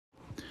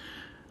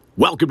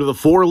Welcome to the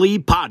Four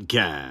Lead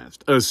Podcast,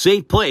 a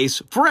safe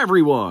place for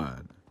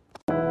everyone.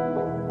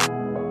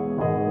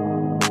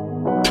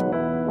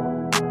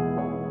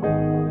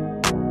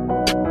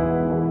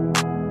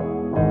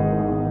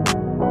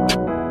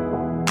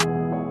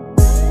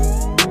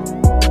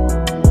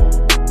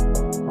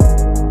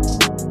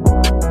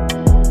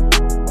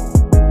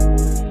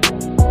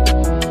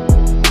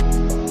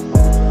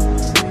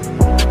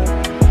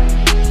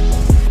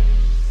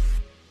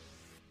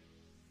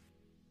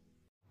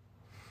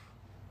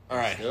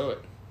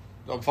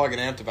 I'm fucking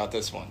amped about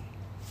this one.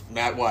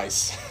 Matt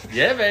Weiss.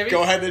 Yeah, baby.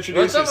 Go ahead and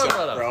introduce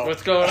yourself, bro.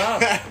 What's going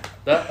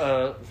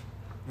on?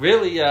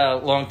 Really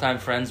longtime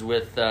friends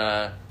with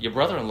your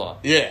brother-in-law.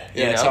 Yeah,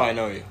 that's how I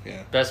know you.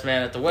 Yeah. Best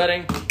man at the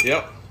wedding.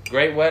 Yep.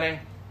 Great wedding.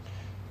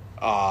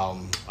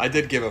 I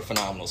did give a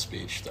phenomenal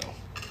speech,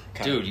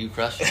 though. Dude, you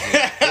crushed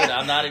it. Dude,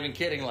 I'm not even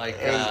kidding.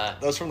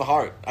 That was from the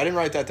heart. I didn't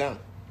write that down.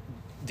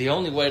 The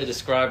only way to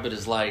describe it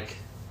is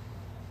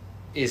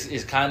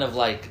kind of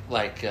like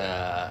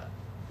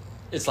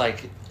it's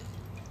like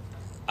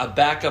a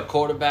backup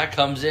quarterback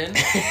comes in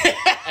and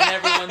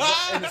everyone's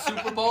in the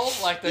Super Bowl,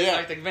 like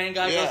the main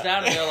guy goes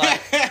down and they're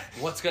like,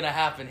 what's going to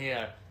happen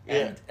here?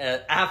 And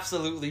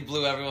absolutely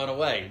blew everyone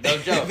away. No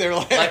joke. They're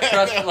like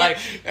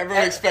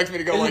everyone expects me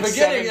to go in like the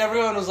beginning, 7.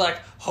 Everyone was like,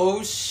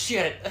 oh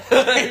shit.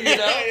 You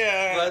know?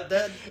 Yeah. But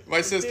then,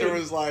 my sister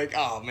was like,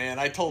 oh man,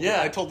 I told the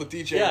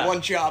DJ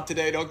one job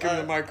today, don't give him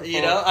the microphone.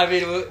 You know, I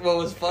mean, what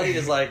was funny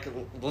is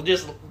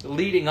just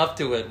leading up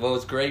to it, what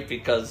was great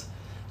because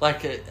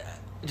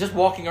just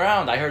walking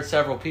around, I heard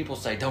several people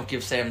say, don't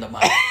give Sam the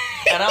mic.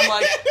 And I'm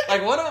like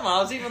one of them,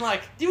 I was even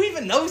like, do you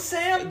even know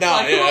Sam? No,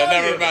 I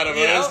never met him.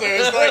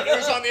 It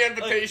was on the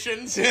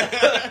invitations.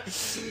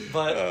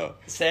 But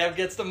Sam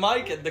gets the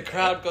mic, and the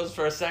crowd goes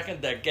for a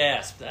second, they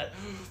gasp.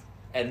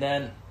 And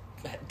then,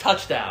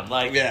 touchdown.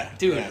 Dude. Yeah.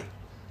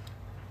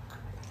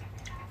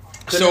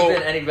 Couldn't have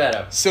been any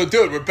better. So,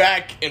 dude, we're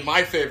back in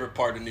my favorite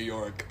part of New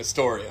York,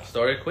 Astoria.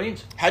 Astoria,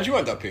 Queens. How'd you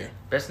end up here?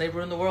 Best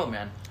neighborhood in the world,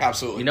 man.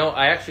 Absolutely. You know,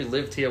 I actually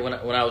lived here when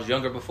I was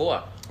younger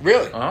before.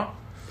 Really? Uh-huh.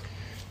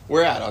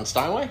 Where at? On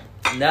Steinway?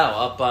 No,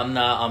 up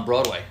on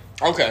Broadway.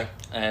 Okay.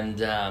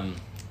 And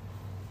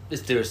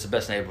it's the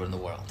best neighborhood in the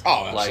world.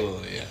 Oh,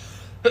 absolutely, yeah.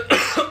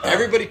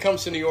 Everybody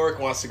comes to New York,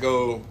 wants to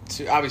go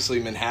to, obviously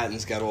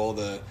Manhattan's got all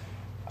the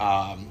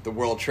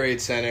World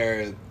Trade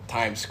Center,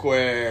 Times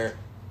Square,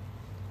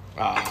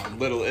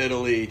 Little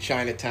Italy,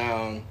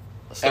 Chinatown.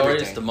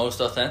 Astoria is the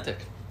most authentic.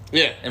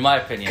 Yeah, in my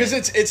opinion, because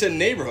it's a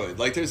neighborhood.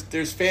 Like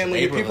there's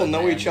family, people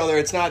know each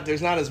other.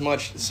 There's not as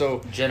much.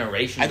 So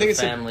generations. I think of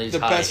it's families,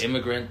 the high best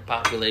immigrant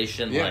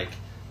population. Yeah.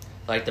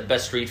 Like the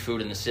best street food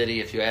in the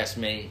city. If you ask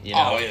me, you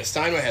know. Oh yeah,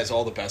 Steinway has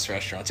all the best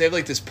restaurants. They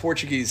have this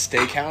Portuguese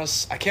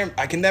steakhouse. I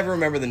can never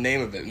remember the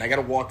name of it, and I got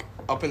to walk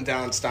up and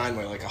down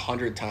Steinway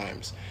 100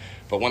 times.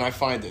 But when I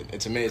find it,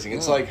 it's amazing.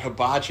 It's like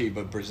hibachi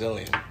but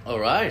Brazilian. All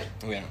right.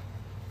 Yeah.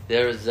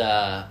 There's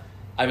I'm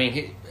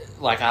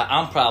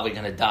probably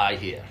gonna die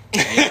here.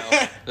 You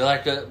know?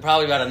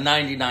 Probably about a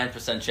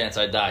 99% chance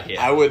I die here.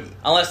 I would,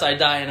 unless I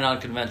die in an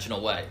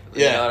unconventional way.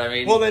 Yeah. You know what I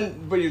mean? Well,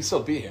 but you'd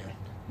still be here.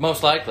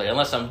 Most likely,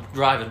 unless I'm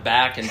driving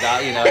back and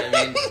die. You know what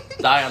I mean?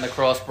 Die on the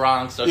Cross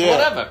Bronx or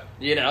whatever.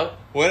 You know.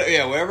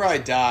 Wherever I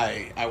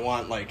die, I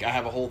want I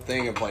have a whole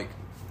thing of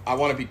I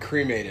want to be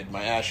cremated.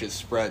 My ashes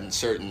spread in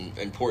certain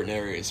important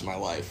areas of my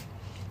life,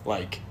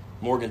 like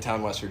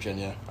Morgantown, West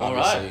Virginia,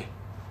 obviously. All right.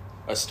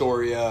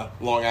 Astoria,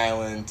 Long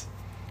Island,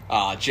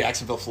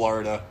 Jacksonville,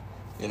 Florida.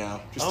 You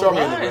know, just throw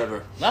me in the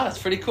river. No, that's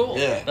pretty cool.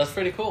 Yeah, that's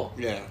pretty cool.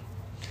 Yeah.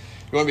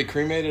 You want to be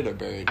cremated or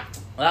buried?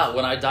 Well,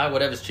 when I die,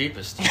 whatever's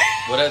cheapest.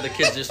 Whatever the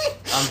kids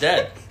I'm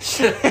dead.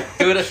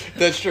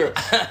 That's true.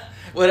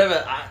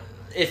 Whatever.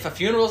 If a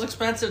funeral's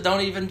expensive,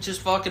 don't even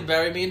just fucking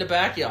bury me in the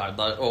backyard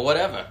or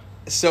whatever.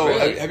 So,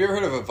 really? Have you ever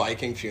heard of a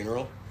Viking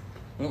funeral?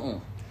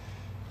 Mm-mm.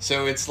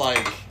 So it's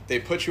they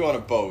put you on a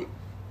boat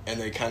and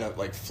they kind of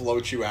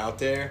float you out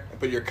there,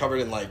 but you're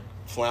covered in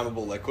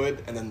flammable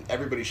liquid, and then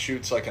everybody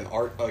shoots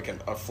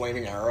a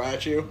flaming arrow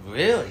at you.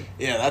 Really?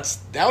 Yeah,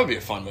 that would be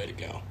a fun way to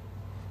go.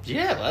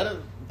 Yeah,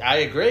 I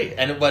agree.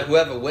 But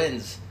whoever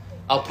wins,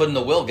 I'll put in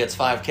the will gets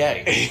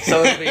 $5,000.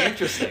 So it'll be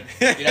interesting.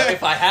 You know,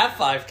 if I have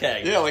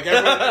 $5,000. Yeah,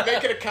 everyone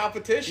make it a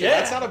competition. Yeah.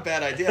 That's not a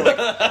bad idea.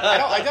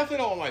 I definitely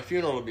don't want my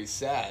funeral to be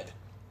sad.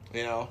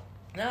 You know.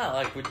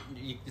 No,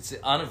 it's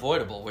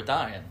unavoidable. We're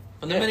dying.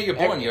 From the minute you're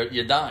born,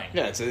 you're dying.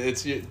 Yeah,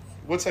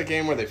 what's that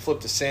game where they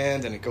flip the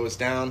sand and it goes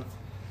down?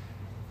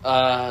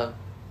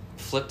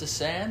 Flip the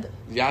sand?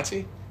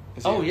 Yahtzee?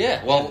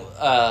 Yeah.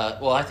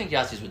 Well, I think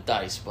Yahtzee's with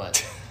dice,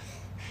 but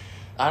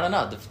I don't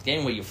know. The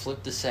game where you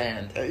flip the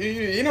sand.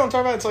 You know what I'm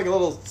talking about? It's like a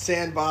little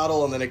sand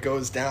bottle and then it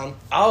goes down.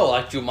 Oh,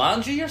 like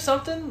Jumanji or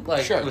something?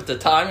 Sure. With the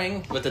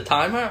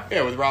timer?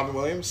 Yeah, with Robin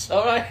Williams.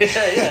 All right.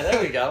 Yeah,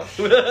 there we go.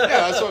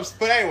 Yeah, that's what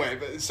but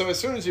anyway, so as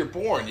soon as you're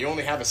born, you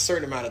only have a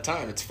certain amount of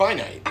time. It's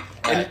finite.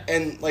 Right.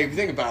 And if you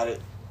think about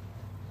it,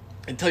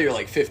 until you're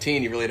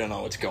 15, you really don't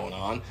know what's going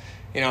on.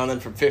 You know, and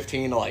then from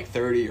 15 to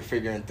 30, you're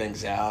figuring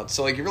things out.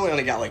 So you really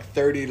only got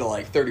 30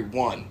 to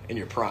 31 in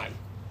your prime.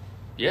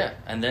 Yeah,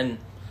 and then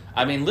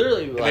I mean,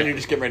 literally, and then you're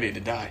just getting ready to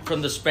die.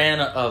 From the span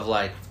of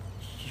like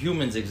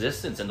humans'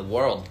 existence in the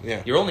world,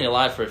 you're only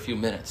alive for a few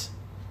minutes.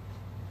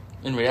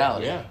 In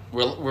reality,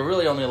 we're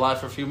really only alive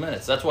for a few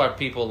minutes. That's why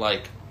people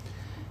like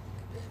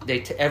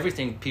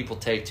everything people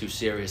take too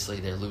seriously,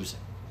 they're losing.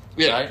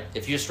 Yeah. Right?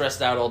 If you're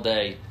stressed out all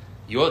day,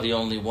 you're the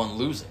only one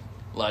losing.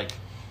 Like,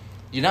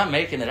 you're not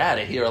making it out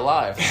of here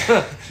alive.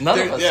 None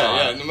of us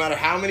are. Yeah. No matter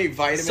how many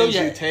vitamins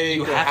you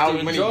take or how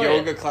many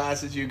yoga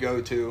classes you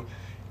go to,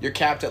 you're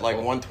capped at like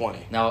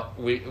 120. Now,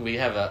 we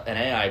have an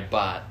AI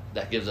bot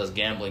that gives us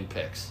gambling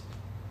picks.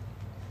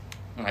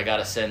 And I got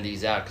to send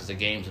these out because the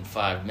game's in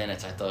 5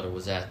 minutes. I thought it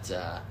was at...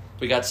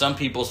 we got some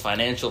people's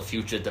financial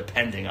future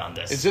depending on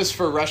this. Is this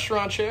for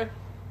restaurant share?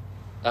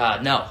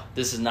 No,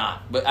 this is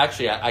not. But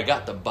actually, I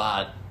got the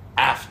bot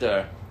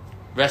after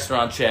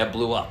Restaurant Share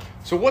blew up.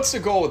 So what's the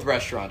goal with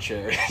Restaurant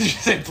Share?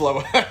 Just say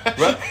blow up.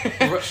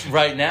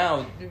 Right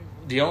now,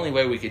 the only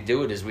way we could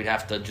do it is we'd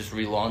have to just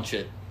relaunch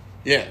it.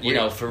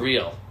 Yeah. For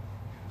real.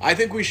 I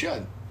think we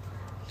should.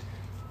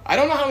 I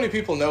don't know how many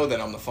people know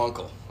that I'm the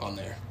Funkle on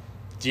there.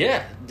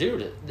 Yeah,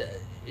 dude.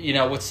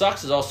 What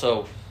sucks is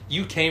also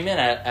you came in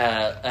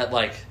at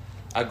like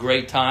a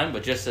great time,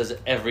 but just as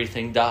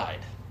everything died.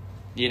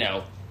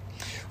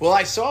 Well,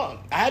 I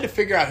had to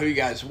figure out who you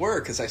guys were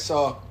because I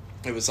saw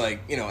it was like,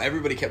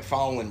 everybody kept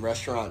following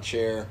Restaurant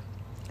Share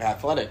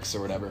Athletics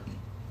or whatever.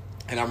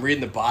 And I'm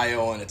reading the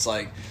bio and it's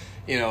like,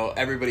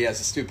 everybody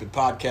has a stupid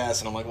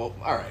podcast. And I'm like, well,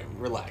 all right,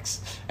 relax.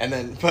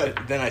 But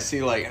then I see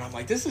and I'm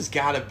like, this has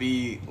got to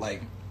be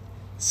like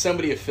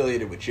somebody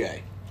affiliated with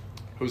Jay,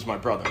 who's my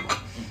brother-in-law.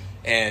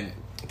 And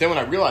then when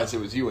I realized it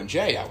was you and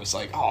Jay, I was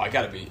like, oh, I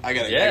gotta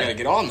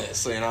get on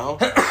this, No,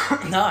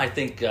 I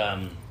think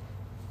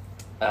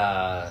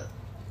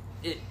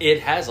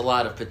it has a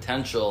lot of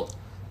potential,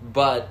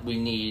 but we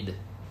need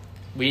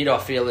our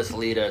fearless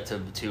leader to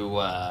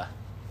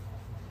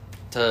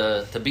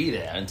be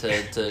there and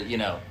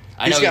to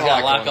I know he's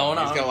got a lot going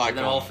on. He's got a lot going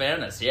on. In all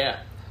fairness, yeah.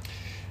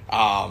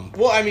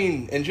 Well, I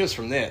mean, and just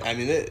from that, I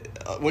mean,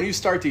 when you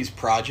start these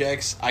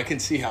projects, I can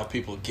see how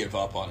people give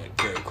up on it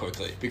very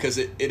quickly because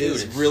it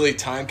is really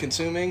time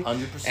consuming,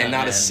 100%, and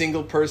not a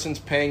single person's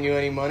paying you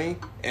any money,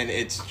 and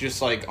it's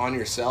just like on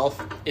yourself.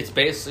 It's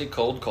basically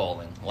cold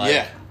calling.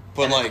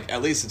 But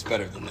at least it's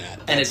better than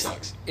that. And it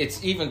sucks.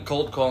 It's even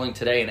cold calling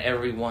today, and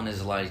everyone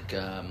is like,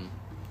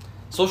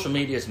 social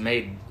media has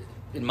made,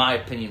 in my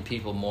opinion,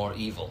 people more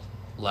evil.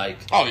 Like,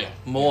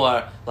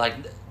 more like.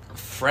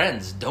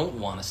 Friends don't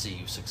want to see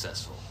you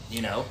successful,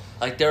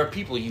 Like, there are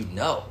people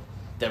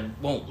that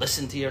won't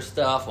listen to your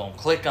stuff, won't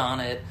click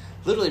on it,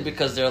 literally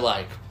because they're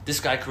like,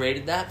 this guy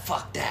created that?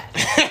 Fuck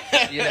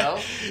that.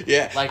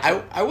 Yeah. Like,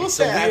 I will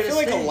say, I feel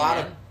like a lot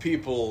of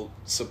people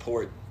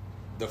support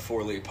the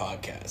 4 League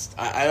podcast.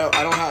 I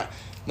don't have...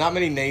 Not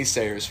many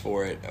naysayers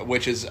for it,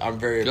 which is... I'm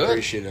very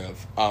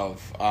appreciative of...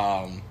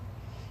 I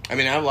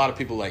mean, I have a lot of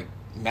people,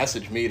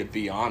 message me to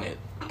be on it,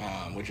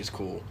 which is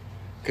cool.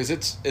 Because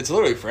it's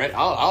literally for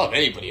I'll have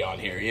anybody on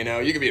here,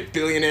 You could be a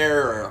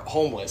billionaire or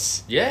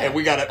homeless. Yeah. And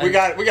we got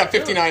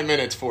 59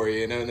 minutes for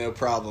you, no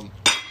problem.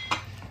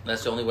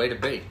 That's the only way to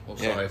be. Well,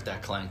 sorry if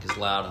that clank is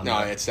loud.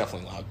 It's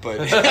definitely loud, but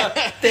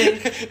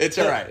it's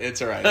all right.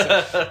 It's all right.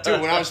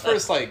 Dude, when I was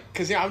first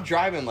because I'm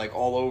driving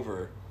all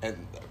over,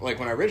 and when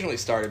I originally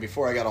started,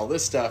 before I got all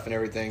this stuff and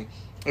everything,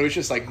 it was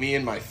just me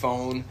and my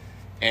phone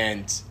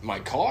and my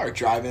car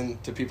driving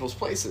to people's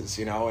places,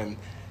 and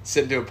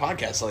sitting to a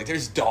podcast. So,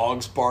 there's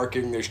dogs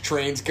barking, there's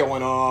trains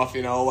going off,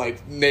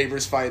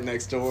 neighbors fighting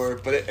next door.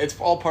 But it's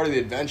all part of the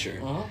adventure.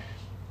 Uh-huh.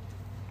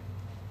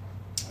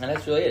 And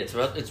that's really it.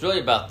 It's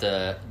really about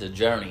the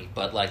journey.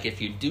 But,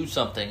 if you do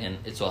something and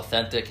it's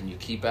authentic and you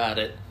keep at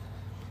it,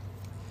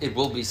 it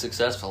will be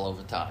successful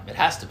over time. It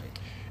has to be.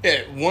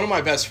 Yeah, one of my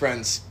best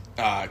friends,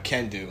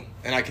 Ken Do,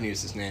 and I can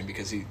use his name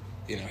because he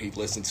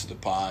listens to the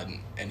pod,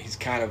 and he's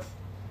kind of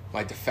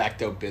my de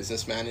facto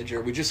business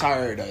manager. We just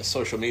hired a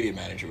social media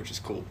manager, which is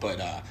cool.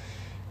 But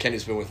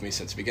Kenny's been with me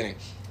since the beginning.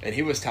 And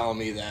he was telling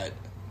me that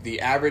the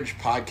average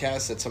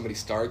podcast that somebody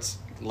starts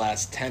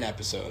lasts 10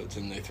 episodes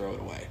and they throw it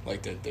away.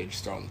 They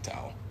just throw in the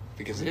towel.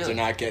 Because they're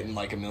not getting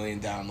 1 million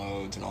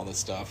downloads and all this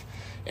stuff.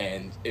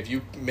 And if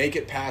you make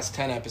it past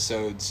 10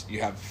 episodes,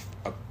 you have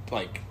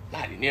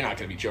you're not going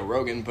to be Joe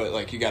Rogan,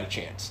 but you got a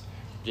chance.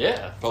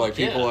 Yeah. But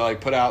people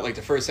put out the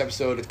first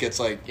episode, it gets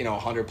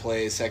 100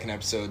 plays, second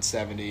episode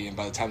 70, and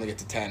by the time they get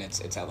to 10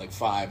 it's at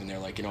 5, and they're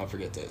like,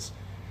 forget this.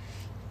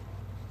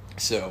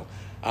 So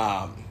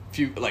I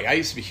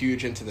used to be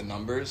huge into the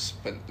numbers,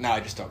 but now I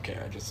just don't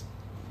care. I just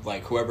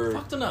whoever.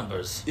 Fuck the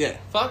numbers. Yeah.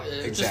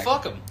 Exactly. Just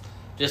fuck them.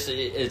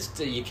 It's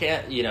you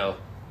can't,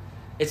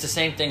 it's the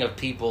same thing of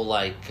people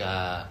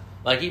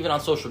even on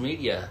social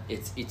media,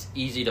 it's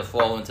easy to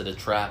fall into the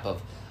trap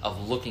of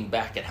looking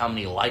back at how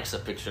many likes a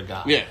picture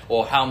got. Yeah.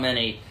 Or how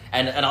many,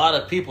 and a lot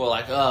of people are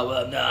like, oh,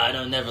 well, no, I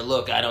don't never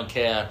look, I don't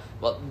care.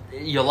 Well,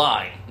 you're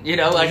lying.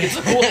 It's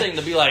a cool thing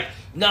to be like,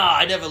 no,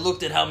 I never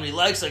looked at how many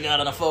likes I got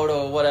on a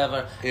photo or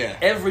whatever. Yeah.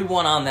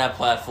 Everyone on that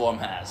platform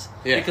has.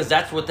 Yeah. Because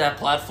that's what that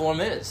platform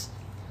is.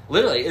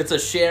 Literally, it's a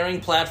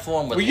sharing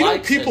platform with well, you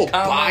likes know, people and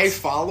comments. buy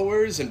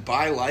followers and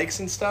buy likes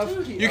and stuff.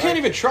 Dude, you can't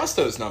even trust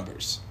those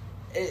numbers.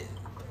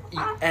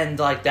 And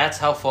like that's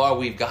how far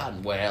we've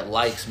gotten, where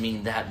likes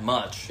mean that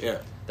much. Yeah.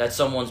 That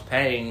someone's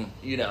paying,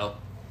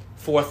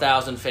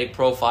 4,000 fake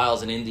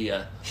profiles in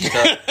India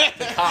to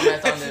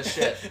comment on this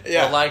shit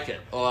or like it,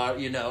 or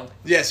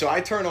Yeah, so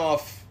I turn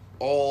off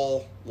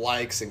all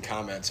likes and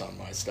comments on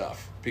my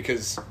stuff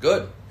because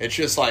good. it's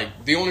just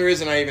like the only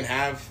reason I even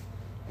have.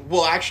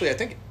 Well, actually, I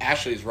think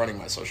Ashley's running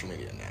my social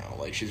media now.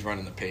 Like she's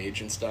running the page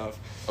and stuff.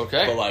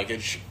 Okay. But like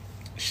it's,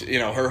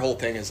 her whole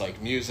thing is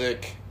like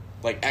music,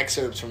 like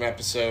excerpts from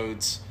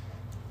episodes,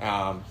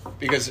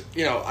 because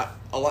not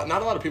a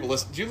lot of people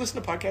listen. Do you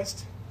listen to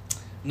podcasts?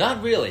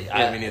 Not really.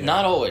 Yeah, me neither.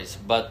 Not always,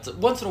 but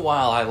once in a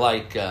while I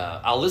like.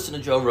 I'll listen to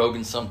Joe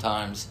Rogan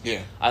sometimes.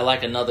 Yeah. I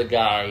like another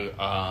guy,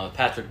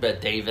 Patrick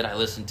Bet David. I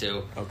listen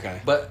to.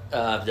 Okay. But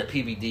the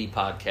PBD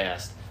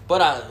podcast.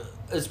 But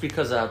it's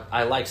because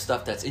I like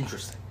stuff that's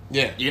interesting.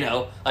 Yeah.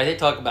 Like they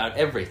talk about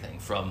everything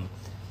from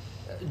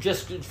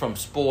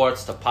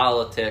sports to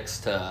politics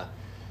to,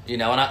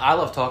 and I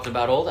love talking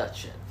about all that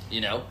shit.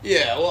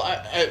 Yeah. Well,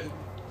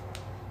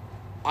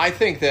 I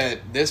think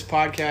that this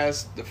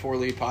podcast, the 4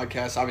 Lead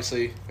podcast,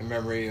 obviously in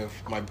memory of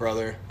my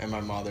brother and my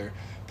mother,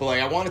 but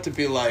like I want it to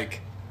be like,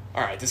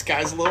 all right, this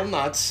guy's a little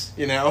nuts,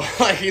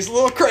 like he's a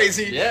little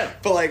crazy. Yeah.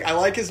 But like I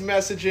like his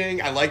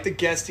messaging. I like the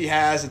guest he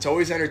has. It's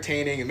always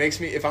entertaining. It makes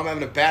me, if I'm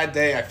having a bad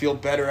day, I feel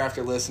better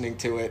after listening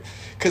to it.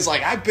 Cause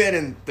like I've been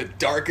in the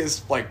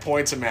darkest like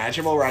points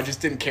imaginable where I just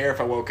didn't care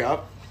if I woke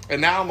up. And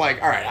now I'm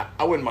like, all right,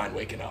 I wouldn't mind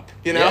waking up,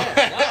 Yeah, no,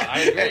 I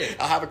agree.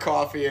 I'll have a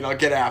coffee and I'll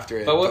get after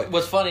it. But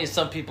what's funny is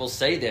some people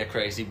say they're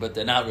crazy, but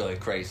they're not really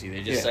crazy.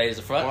 They just say as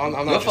a front, well, I'm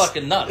you're not just...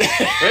 fucking nuts.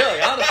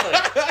 Really,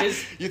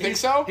 honestly. You think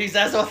so? He's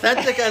as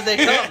authentic as they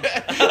come.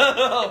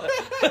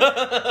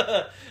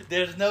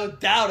 There's no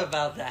doubt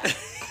about that.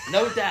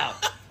 No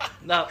doubt.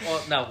 No,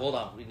 hold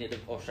on. We need to.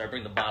 Oh, should I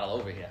bring the bottle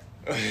over here?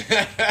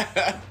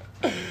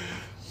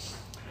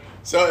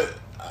 So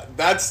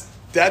that's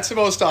the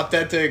most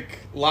authentic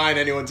line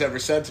anyone's ever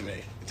said to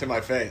me, to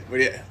my face.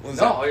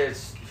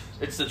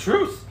 It's the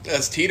truth.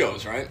 That's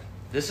Tito's, right?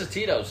 This is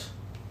Tito's.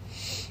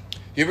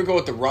 You ever go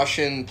with the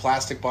Russian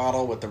plastic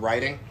bottle with the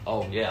writing?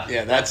 Oh yeah.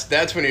 Yeah,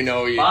 that's when you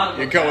know you're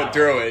going barrel.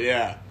 through it.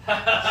 Yeah.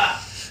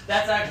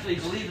 That's actually,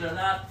 believe it or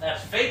not,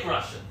 that's fake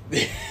Russian.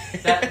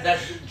 that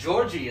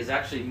Georgie is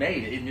actually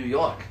made in New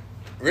York.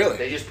 Really?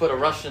 They just put a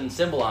Russian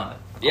symbol on it.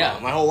 Yeah.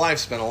 Oh, my whole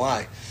life's been a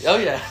lie. Oh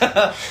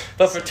yeah.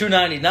 But for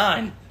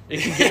 $2.99, it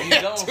can get you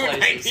going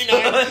places.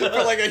 $2.99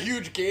 for like a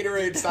huge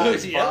Gatorade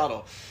sized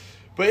bottle.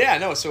 But yeah,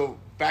 no. So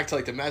back to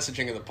like the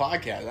messaging of the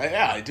podcast.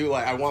 I do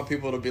like. I want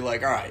people to be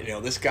like, all right,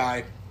 this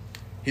guy,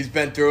 he's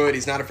been through it.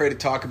 He's not afraid to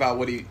talk about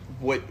what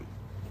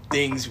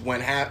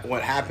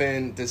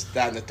happened, this,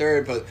 that, and the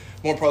third. But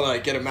more importantly,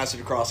 like get a message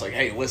across. Like,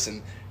 hey,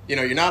 listen,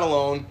 you're not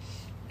alone.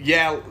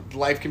 Yeah,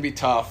 life can be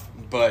tough,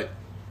 but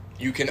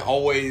you can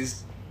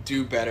always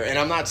do better. And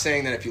I'm not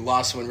saying that if you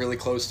lost someone really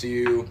close to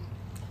you,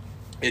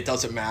 it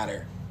doesn't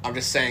matter. I'm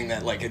just saying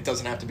that like it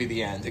doesn't have to be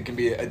the end. It can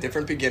be a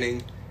different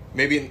beginning.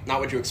 Maybe not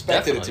what you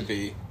expected it to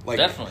be. Like,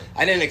 Definitely.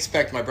 I didn't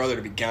expect my brother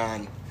to be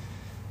gone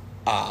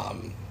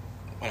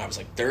when I was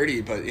like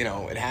 30, but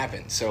it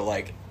happened. So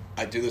like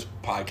I do this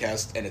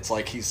podcast and it's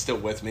like he's still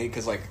with me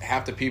because like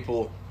half the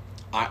people,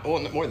 more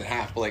than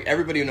half, but like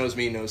everybody who knows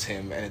me knows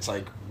him, and it's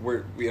like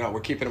we're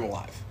keeping him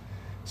alive,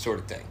 sort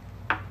of thing.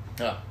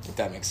 Yeah. If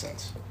that makes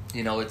sense.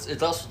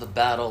 It's also the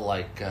battle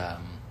like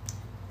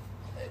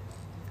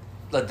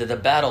the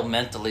battle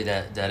mentally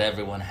that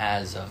everyone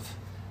has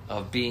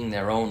of being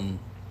their own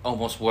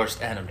almost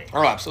worst enemy.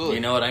 Oh, absolutely.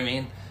 You know what I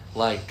mean?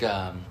 Like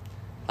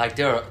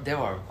there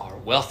are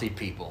wealthy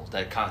people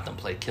that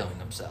contemplate killing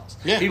themselves.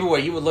 Yeah. People where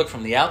you would look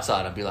from the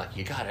outside and be like,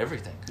 you got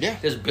everything. Yeah.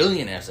 There's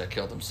billionaires that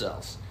kill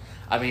themselves.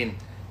 I mean,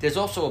 there's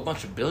also a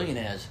bunch of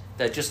billionaires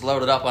that just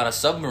loaded up on a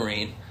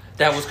submarine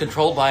that was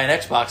controlled by an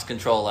Xbox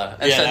controller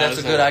and said that's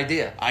a good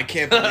idea. I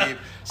can't believe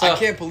I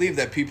can't believe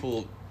that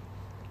people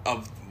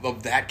of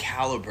that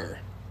caliber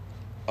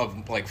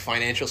of like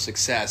financial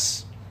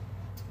success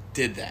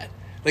did that.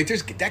 Like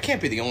that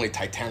can't be the only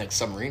Titanic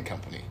submarine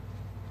company,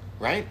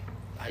 right?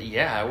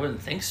 Yeah, I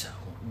wouldn't think so.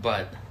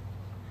 But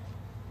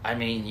I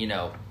mean,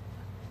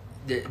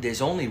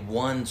 there's only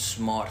one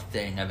smart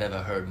thing I've ever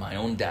heard my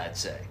own dad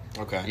say.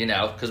 Okay.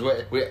 Because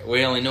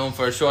we only knew him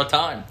for a short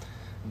time.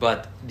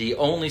 But the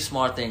only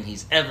smart thing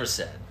he's ever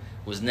said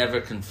was never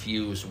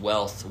confuse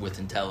wealth with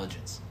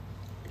intelligence.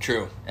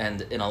 True.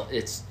 And in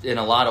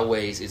a lot of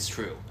ways, it's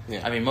true.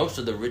 Yeah. I mean, most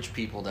of the rich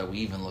people that we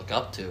even look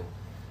up to,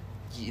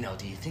 do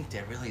you think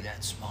they're really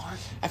that smart?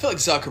 I feel like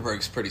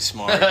Zuckerberg's pretty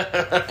smart,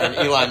 and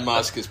Elon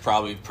Musk is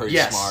probably pretty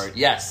smart.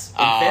 Yes.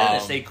 In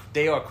fairness,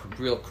 they are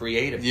real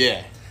creative.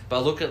 Yeah.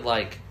 But look at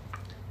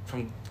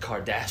from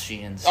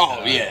Kardashians.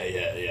 Oh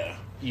yeah.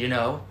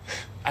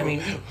 I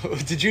mean,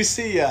 did you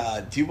see?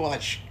 Do you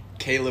watch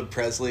Caleb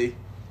Presley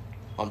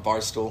on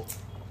Barstool?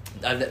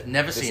 I've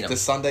never seen him. The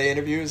Sunday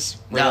interviews.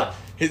 No,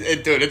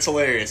 dude, it's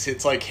hilarious.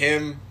 It's like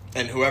him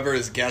and whoever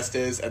his guest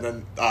is, and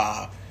then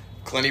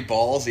Glenny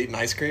Balls eating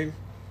ice cream.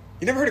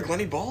 You never heard of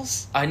Glenny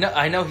Balls? I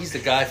know he's the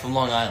guy from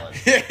Long Island.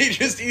 Yeah, he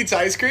just eats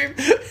ice cream.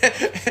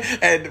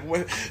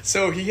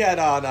 So he had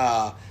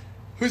on,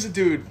 who's the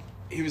dude?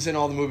 He was in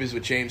all the movies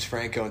with James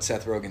Franco and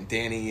Seth Rogen.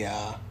 Danny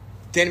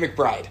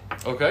McBride.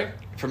 Okay.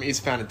 From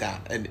Eastbound and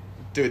Down. And,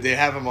 dude, they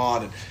have him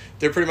on, and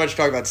they're pretty much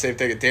talking about the same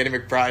thing. Danny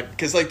McBride,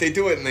 because, like, they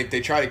do it, and, like,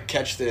 they try to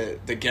catch the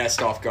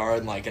guest off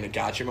guard, like, in a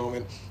gotcha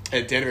moment.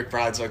 And Danny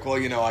McBride's like,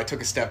 well, I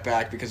took a step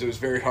back because it was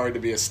very hard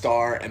to be a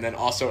star, and then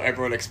also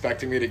everyone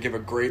expecting me to give a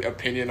great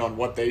opinion on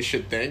what they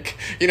should think.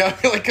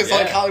 Because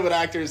like Hollywood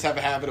actors have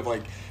a habit of,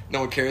 like,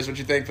 no one cares what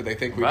you think, but they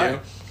think we do.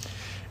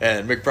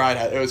 And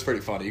McBride, it was pretty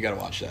funny. You got to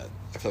watch that.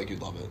 I feel like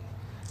you'd love it.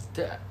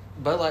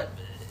 But like,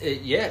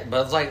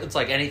 but it's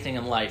like anything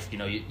in life.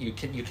 You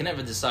can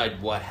never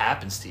decide what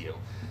happens to you,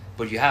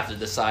 but you have to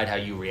decide how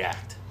you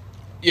react.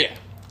 Yeah,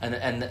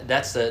 and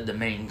that's the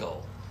main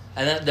goal.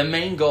 And the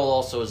main goal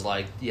also is,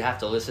 like, you have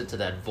to listen to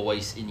that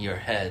voice in your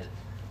head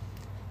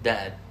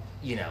that,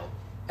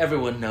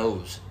 everyone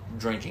knows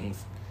drinking,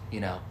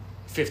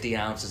 50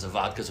 ounces of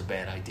vodka is a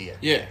bad idea.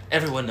 Yeah.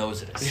 Everyone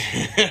knows it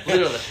is.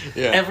 Literally.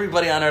 Yeah.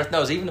 Everybody on earth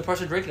knows. Even the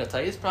person drinking will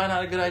tell you it's probably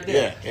not a good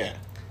idea. Yeah.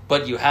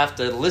 But you have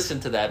to listen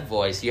to that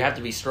voice. You have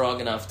to be strong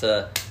enough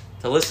to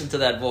listen to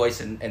that voice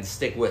and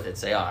stick with it.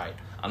 Say, all right,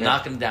 I'm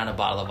knocking down a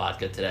bottle of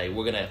vodka today.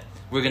 We're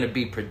gonna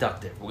be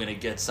productive. We're gonna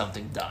get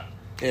something done.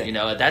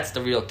 Yeah. That's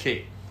the real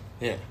key.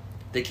 Yeah.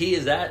 The key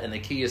is that, and the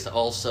key is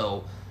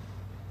also,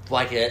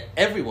 like,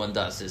 everyone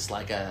does this.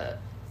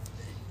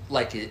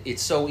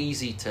 It's so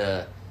easy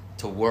to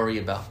worry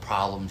about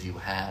problems you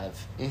have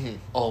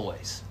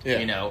always.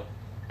 Yeah.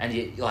 And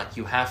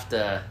you have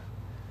to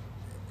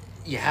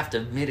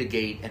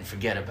mitigate and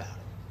forget about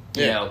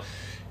it.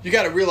 You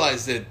got to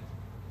realize that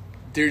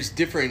there's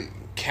different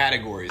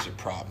categories of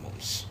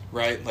problems.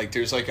 Right? Like,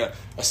 there's, like, a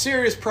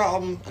serious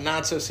problem, a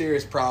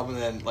not-so-serious problem,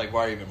 and then, like,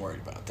 why are you even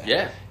worried about that?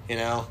 Yeah.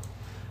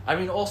 I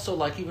mean, also,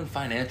 like, even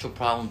financial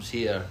problems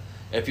here,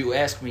 if you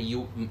ask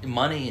me,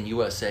 money in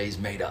USA is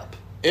made up.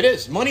 It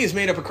is. Money is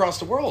made up across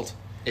the world.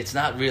 It's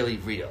not really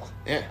real.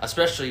 Yeah.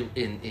 Especially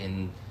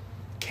in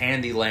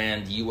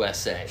Candyland,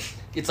 USA.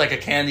 It's like a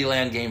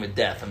Candyland game of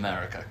death,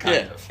 America,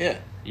 kind of. Yeah.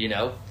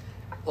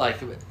 Like,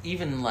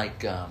 even,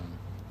 like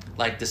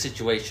the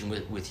situation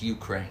with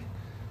Ukraine.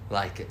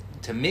 Like,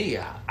 to me,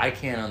 I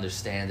can't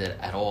understand it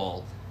at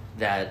all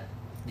that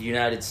the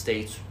United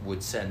States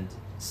would send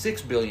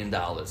 $6 billion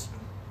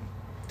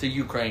to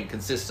Ukraine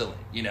consistently.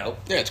 Yeah,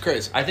 it's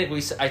crazy. I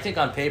think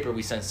on paper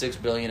we sent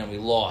 $6 billion and we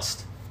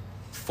lost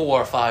 $4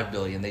 or $5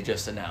 billion. They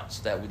just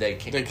announced that we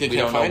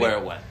don't know where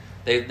it went.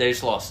 They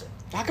just lost it.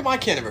 How come I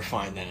can't ever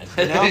find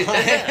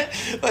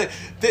that? Like,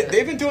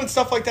 they've been doing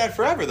stuff like that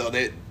forever, though.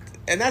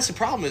 And that's the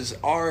problem is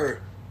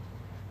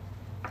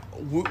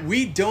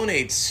we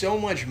donate so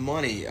much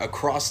money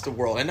across the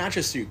world, and not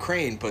just to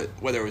Ukraine, but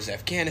whether it was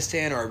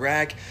Afghanistan or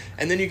Iraq,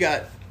 and then you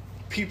got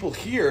people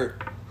here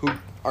who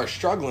are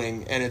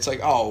struggling, and it's like,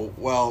 oh,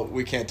 well,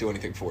 we can't do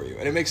anything for you.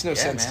 And it makes no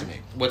sense to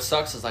me. What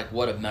sucks is, like,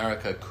 what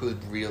America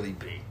could really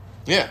be.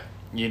 Yeah.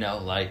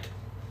 Like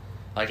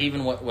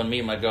even when me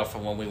and my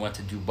girlfriend, when we went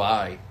to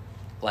Dubai,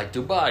 like,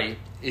 Dubai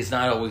is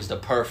not always the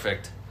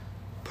perfect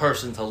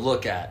person to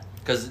look at,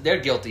 because they're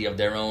guilty of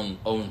their own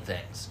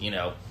things,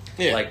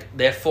 Yeah. Like,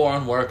 they're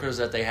foreign workers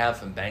that they have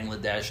from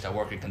Bangladesh that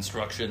work in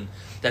construction,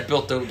 that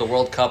built the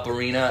World Cup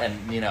arena, and,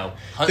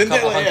 hundred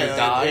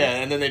died.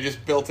 Yeah, and then they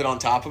just built it on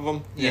top of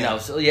them.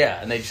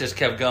 And they just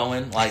kept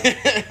going, like,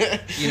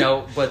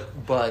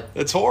 but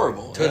it's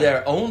horrible. To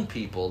their own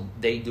people,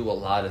 they do a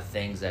lot of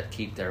things that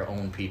keep their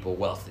own people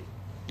wealthy.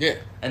 Yeah.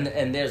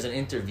 And there's an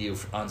interview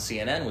on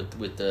CNN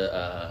with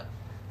the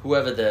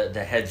whoever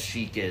the head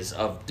sheikh is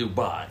of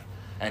Dubai.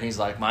 And he's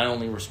like, my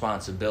only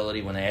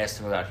responsibility, when they asked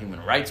him about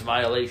human rights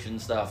violation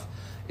stuff,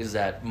 is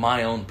that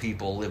my own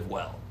people live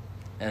well.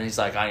 And he's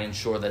like, I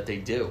ensure that they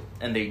do.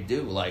 And they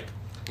do. Like,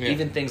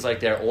 even things like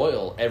their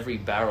oil, every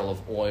barrel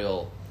of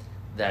oil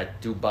that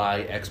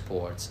Dubai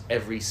exports,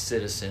 every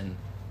citizen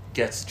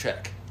gets a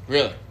check.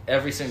 Really?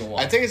 Every single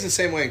one. I think it's the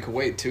same way in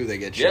Kuwait, too. They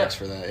get checks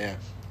for that, yeah.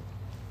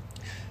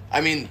 I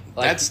mean,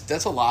 like,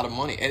 that's a lot of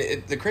money.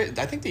 And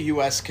I think the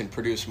U.S. can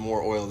produce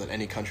more oil than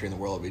any country in the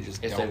world. We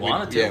just if don't. They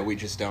wanted to. Yeah, we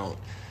just don't.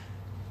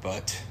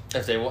 But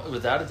if they,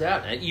 without a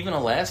doubt, and even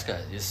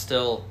Alaska is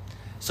still.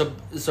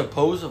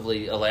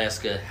 Supposedly,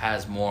 Alaska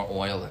has more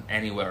oil than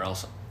anywhere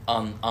else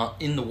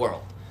in the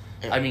world.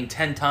 Yeah. I mean,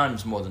 10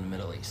 times more than the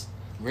Middle East.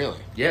 Really?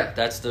 Yeah,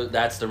 that's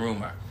the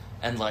rumor.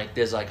 And, like,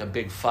 there's, like, a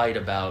big fight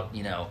about,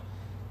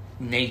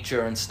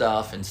 nature and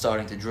stuff, and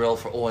starting to drill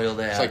for oil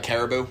there. It's like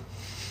caribou.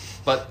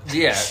 But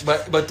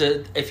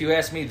if you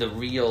ask me, the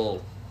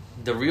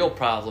real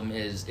problem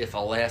is if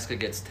Alaska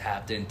gets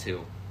tapped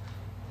into,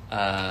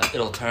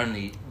 it'll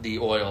turn the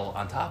oil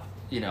on top.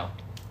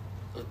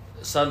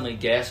 Suddenly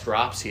gas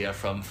drops here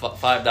from $5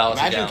 a gallon.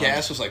 Imagine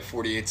gas was like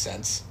 48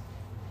 cents.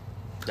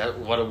 That's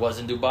what it was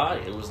in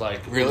Dubai. It was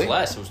like really? It was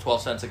less. It was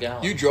 12 cents a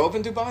gallon. You drove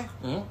in Dubai?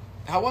 Mm-hmm.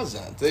 How was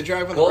that? Did they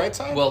drive on the right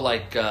side? Well,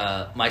 like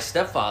my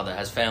stepfather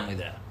has family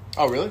there.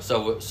 Oh, really?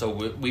 So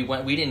we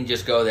went. We didn't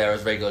just go there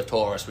as regular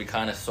tourists. We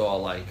kind of saw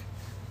like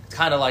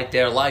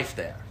their life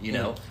there, you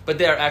know. But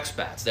they're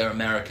expats. They're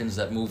Americans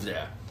that moved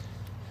there,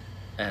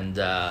 and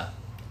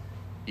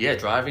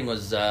driving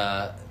was.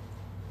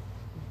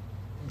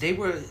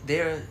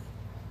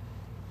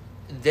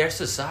 Their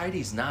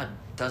society's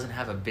doesn't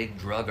have a big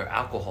drug or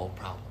alcohol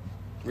problem.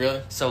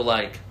 Really? So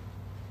like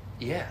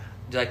you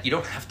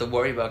don't have to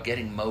worry about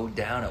getting mowed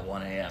down at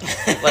 1 a.m.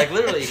 Like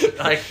literally,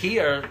 like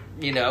here,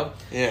 you know,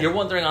 you're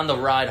wondering on the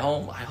ride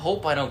home, I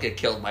hope I don't get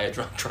killed by a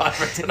drunk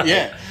driver tonight.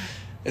 Yeah,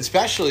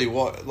 especially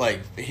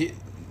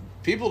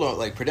people don't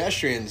like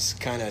pedestrians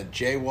kind of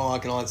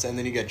jaywalk and all that stuff, and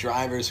then you get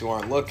drivers who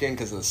aren't looking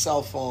because of the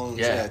cell phones.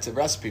 Yeah, it's a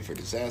recipe for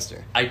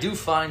disaster. I do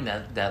find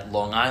that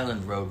Long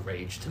Island road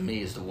rage to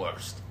me is the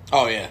worst.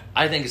 Oh, yeah.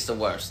 I think it's the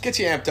worst. Gets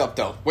you amped up,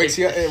 though.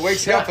 It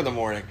wakes you up in the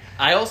morning.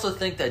 I also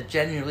think that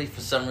genuinely,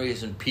 for some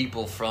reason,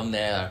 people from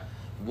there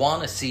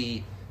want to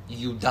see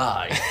you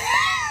die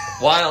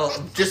while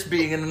just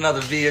being in another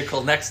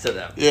vehicle next to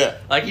them. Yeah.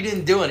 Like, you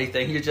didn't do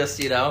anything. You just,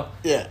 you know.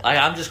 Yeah. Like,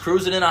 I'm just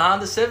cruising in a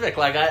Honda Civic.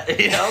 Like,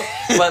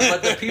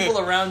 but the people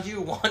around you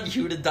want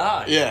you to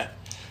die. Yeah.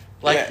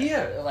 Like,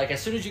 here, like,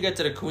 as soon as you get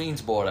to the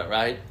Queens border,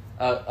 right,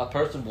 a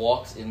person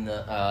walks in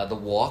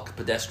the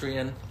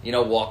pedestrian, you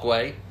know,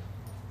 walkway.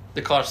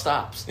 The car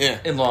stops. Yeah.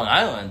 In Long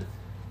Island,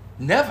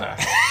 never.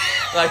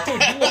 Like,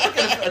 dude, you walk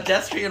in a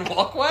pedestrian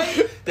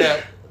walkway,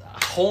 the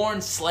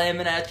horn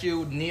slamming at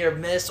you, near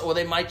miss, or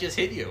they might just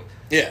hit you.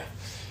 Yeah.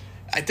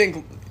 I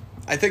think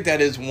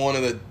that is one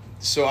of the...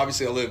 So,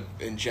 obviously, I live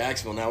in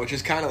Jacksonville now, which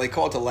is kind of, they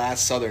call it the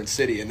last southern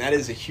city, and that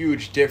is a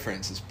huge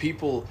difference. Is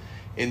people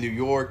in New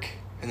York,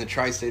 in the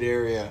tri-state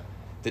area,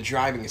 the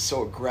driving is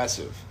so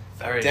aggressive.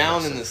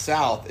 Down in the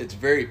South, it's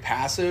very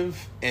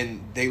passive,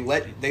 and they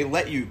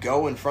let you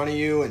go in front of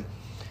you, and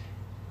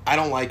I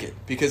don't like it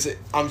because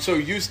I'm so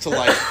used to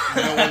like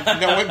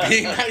no one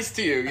being nice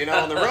to you, you know,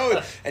 on the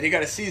road, and you got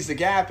to seize the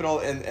gap and all,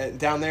 and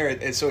down there,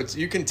 and so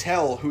you can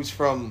tell who's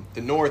from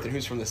the North and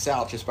who's from the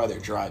South just by their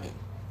driving.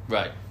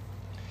 Right.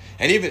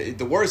 And even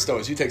the worst though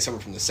is you take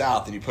someone from the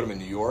South and you put them in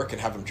New York and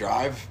have them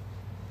drive,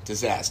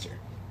 disaster.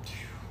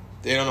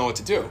 They don't know what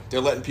to do. They're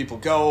letting people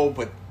go,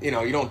 but, you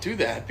know, you don't do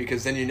that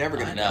because then you're never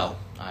going to know.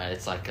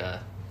 It's like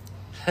a...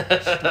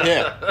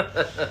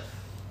 Yeah.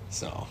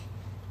 So.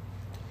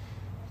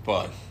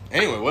 But,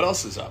 anyway, what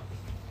else is up?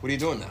 What are you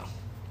doing now?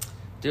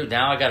 Dude,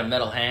 now I got a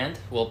metal hand.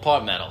 Well,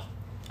 part metal.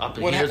 Up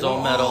in here's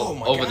all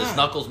metal. Over this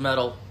knuckles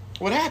metal.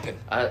 What happened?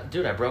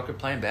 Dude, I broke it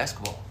playing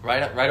basketball.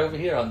 Right over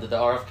here under the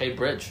RFK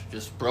bridge.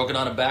 Just broken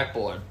on a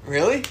backboard.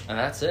 Really? And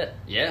that's it.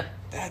 Yeah.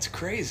 That's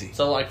crazy.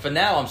 So, like, for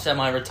now, I'm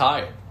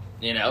semi-retired.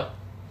 You know?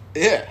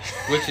 Yeah.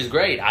 Which is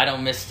great. I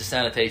don't miss the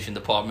sanitation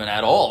department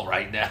at all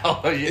right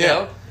now, you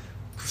know?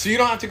 So you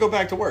don't have to go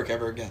back to work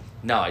ever again?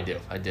 No, I do.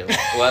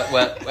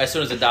 Well, as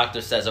soon as the doctor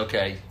says,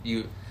 okay,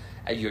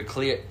 you're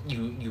clear,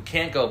 you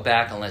can't go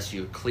back unless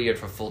you're cleared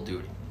for full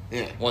duty.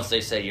 Yeah. Once they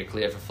say you're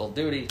cleared for full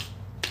duty,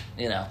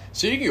 you know.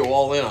 So you can go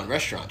all in on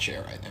Restaurant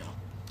Chair right now?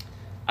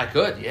 I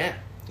could, yeah.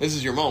 This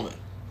is your moment.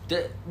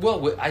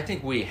 Well, I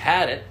think we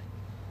had it.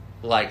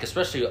 Like,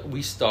 especially,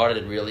 we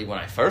started it really when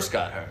I first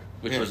got hurt,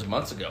 which was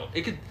months ago.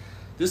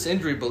 This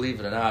injury, believe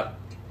it or not,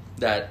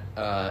 that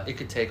it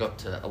could take up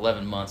to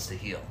 11 months to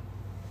heal.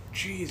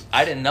 Jeez.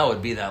 I didn't know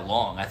it'd be that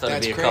long. I thought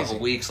it'd be a crazy. couple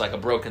weeks, like a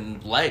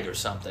broken leg or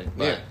something.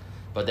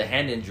 But the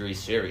hand injury's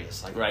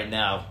serious. Like, right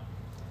now,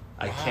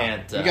 I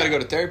can't... you got to go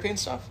to therapy and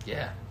stuff?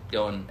 Yeah,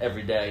 going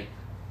every day.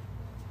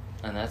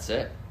 And that's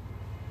it.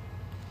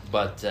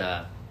 But,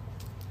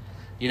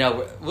 you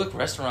know, look,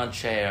 Restaurant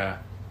Chair,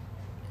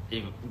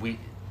 you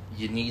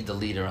need the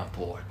leader on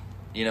board.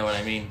 You know what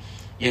I mean?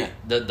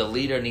 The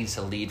leader needs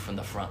to lead from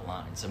the front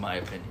lines, in my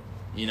opinion.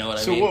 You know what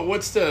I mean?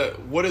 So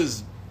what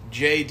does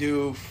Jay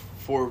do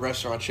for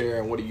Restaurant Chair,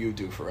 and what do you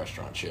do for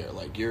Restaurant Chair?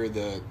 Like, you're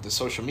the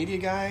social media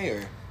guy,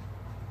 or?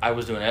 I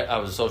was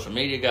a social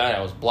media guy.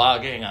 I was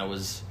blogging. I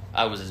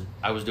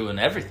was doing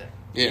everything.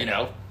 Yeah. You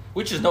know,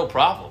 which is no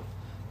problem.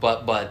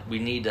 But we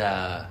need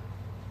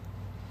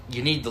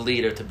you need the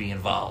leader to be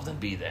involved and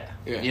be there.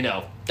 Yeah. You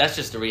know, that's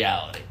just the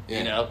reality. Yeah.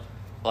 You know,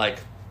 like.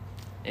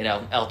 You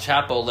know, El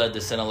Chapo led the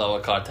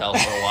Sinaloa cartel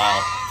for a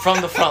while from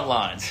the front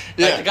lines.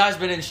 Like, the guy's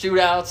been in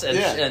shootouts,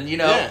 and you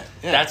know,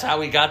 that's how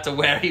he got to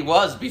where he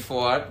was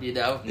before. You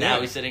know, now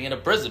he's sitting in a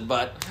prison.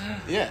 But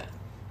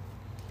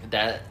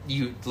that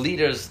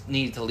leaders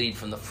need to lead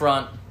from the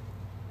front,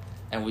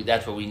 and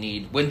that's what we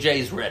need when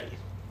Jay's ready.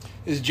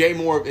 Is Jay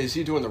is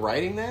he doing the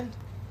writing then?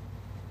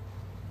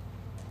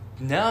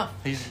 No,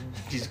 he's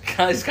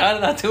kind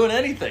of not doing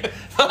anything.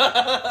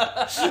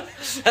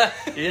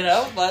 You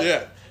know, but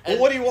yeah. Well,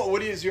 what do you want?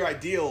 What is your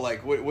ideal?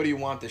 Like, what do you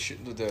want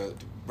the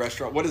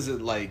restaurant? What is it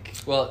like?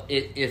 Well,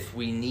 if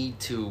we need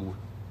to,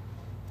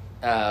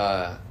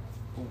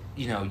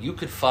 you know, you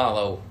could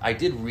follow. I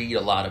did read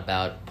a lot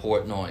about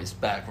Portnoy's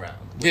background.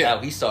 How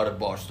he started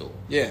Barstool.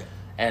 Yeah,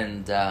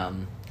 and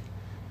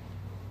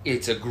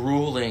it's a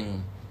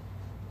grueling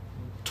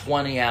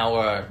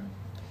 20-hour,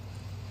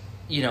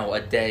 you know,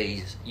 a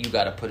day you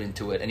got to put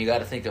into it, and you got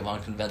to think of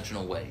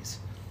unconventional ways.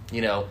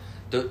 You know,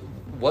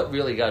 what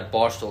really got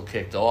Barstool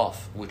kicked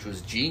off, which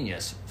was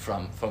genius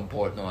from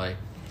Portnoy,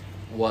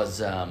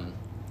 was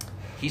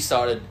he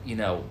started,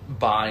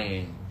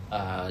 buying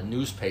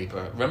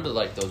newspaper. Remember,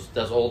 like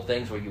those old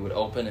things where you would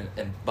open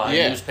and buy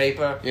a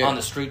newspaper on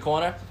the street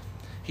corner?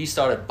 He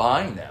started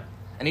buying them,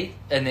 and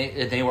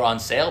they were on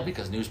sale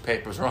because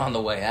newspapers were on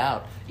the way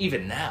out.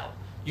 Even now,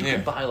 you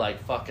can buy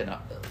like fucking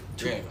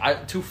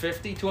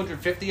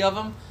 250 of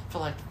them for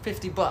like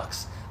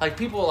 $50. Like,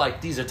 people are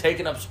like, these are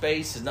taking up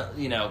space, and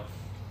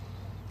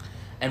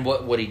And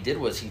what he did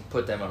was he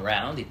put them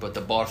around. He put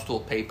the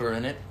Barstool paper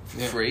in it for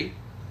free,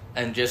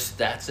 and just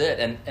that's it.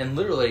 And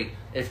literally,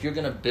 if you're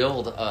gonna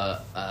build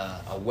a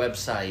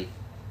website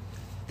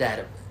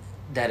that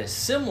is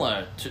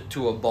similar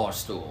to a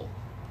Barstool,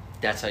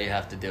 that's how you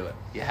have to do it.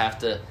 You have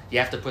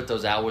to put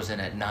those hours in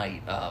at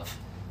night of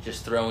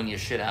just throwing your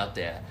shit out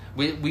there.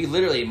 We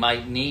literally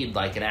might need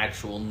like an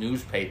actual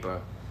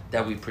newspaper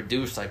that we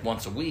produce like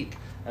once a week,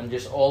 and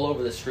just all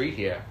over the street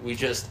here. We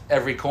just,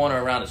 every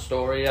corner around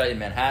Astoria in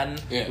Manhattan,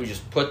 we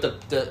just put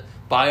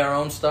buy our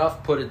own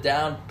stuff, put it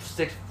down,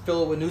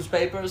 fill it with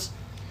newspapers.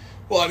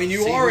 Well, I mean,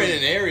 you are in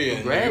an area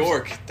in New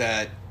York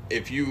that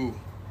if you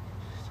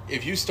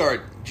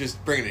start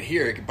just bringing it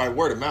here, by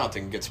word of mouth, it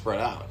can get spread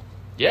out.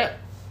 Yeah.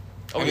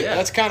 I mean,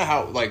 that's kind of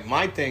how, like,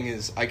 my thing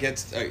is, I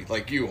get,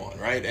 like, you on,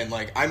 right? And,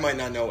 like, I might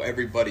not know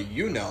everybody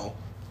you know.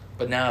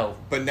 But now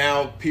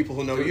people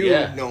who know you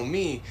know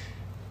me.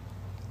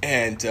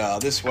 And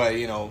this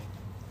way, and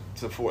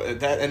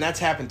that's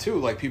happened, too.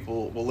 Like,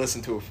 people will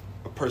listen to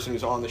a person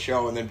who's on the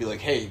show and then be like,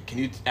 hey, can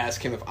you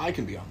ask him if I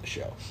can be on the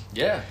show?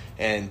 Yeah.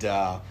 And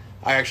I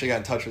actually got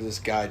in touch with this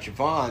guy,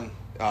 Javon,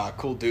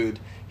 cool dude.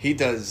 He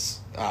does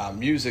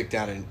music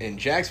down in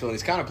Jacksonville, and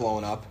he's kind of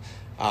blowing up.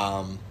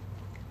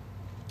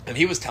 And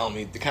he was telling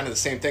me kind of the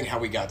same thing. How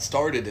we got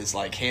started is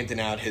like handing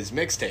out his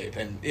mixtape,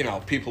 and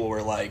people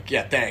were like,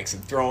 "Yeah, thanks,"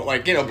 and throwing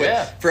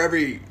But for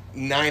every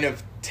 9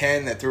 of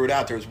 10 that threw it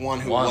out, there was one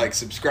who like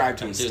subscribed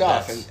to his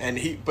stuff, and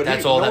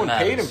no one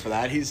paid him for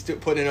that. He's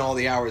put in all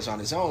the hours on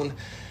his own,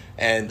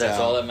 and that's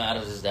all that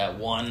matters is the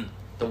one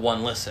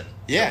listen.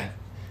 Yeah,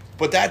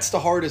 but that's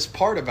the hardest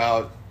part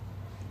about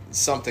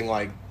something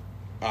like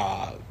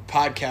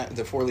podcast,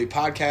 the 4 Lead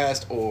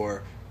podcast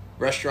or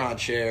Restaurant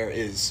Share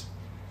is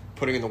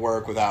putting in the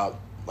work without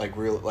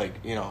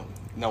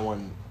no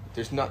one.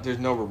 There's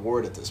no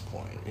reward at this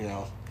point,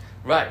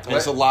 Right. And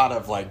there's a lot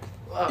of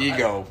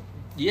ego.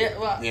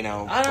 I don't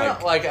know.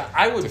 Like,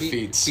 I would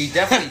be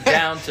definitely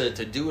down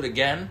to do it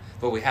again,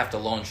 but we have to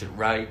launch it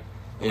right.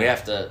 Yeah. We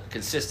have to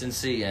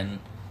consistency and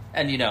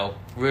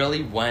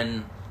really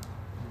when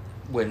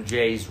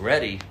Jay's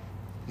ready.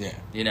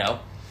 Yeah.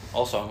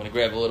 Also, I'm going to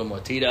grab a little more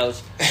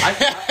Tito's.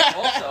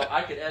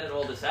 I could edit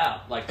all this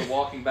out, like the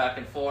walking back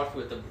and forth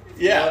with the.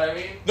 You know what I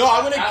mean? No,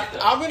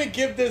 I'm gonna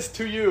give this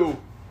to you,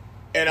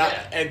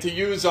 and to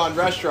use on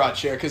Restaurant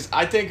Share, because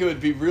I think it would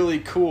be really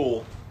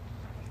cool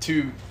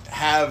to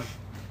have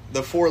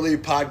the 4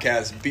 Lead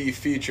podcast be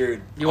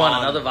featured. You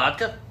want another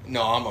vodka?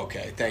 No, I'm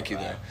okay. Thank you,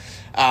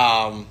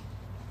 though.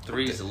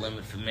 3 is the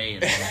limit for me.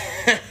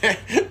 And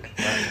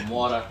some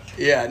water.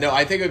 Yeah, no,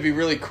 I think it would be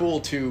really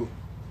cool to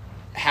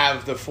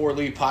have the 4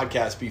 Lead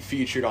podcast be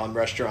featured on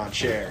Restaurant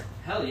Share.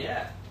 Hell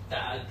yeah.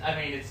 I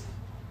mean,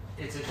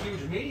 it's a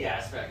huge media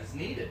aspect. It's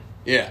needed.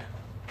 Yeah.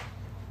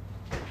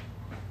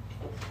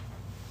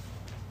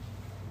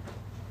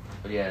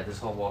 But yeah, this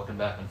whole walking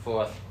back and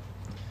forth,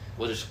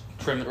 we'll just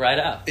trim it right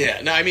out.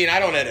 Yeah, no, I mean, I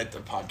don't edit the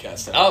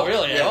podcast anymore. Oh,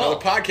 really? Yeah, no,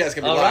 the podcast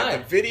can be live. Right.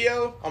 The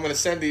video, I'm going to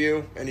send to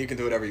you, and you can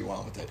do whatever you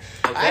want with it.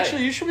 Okay.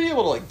 Actually, you should be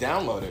able to,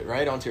 download it,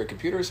 right, onto your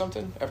computer or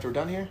something after we're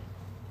done here?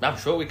 I'm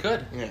sure we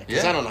could. Yeah,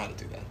 because I don't know how to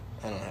do that.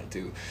 I don't know how to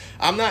do.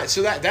 I'm not.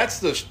 So that's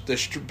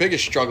the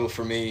biggest struggle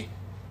for me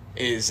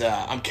is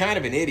I'm kind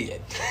of an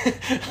idiot.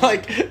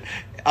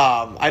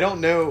 I don't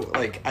know.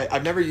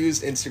 I've never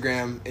used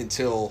Instagram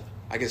until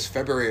I guess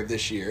February of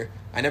this year.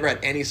 I never had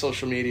any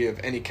social media of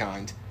any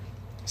kind.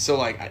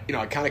 So I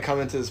kind of come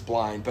into this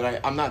blind,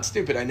 but I'm not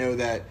stupid. I know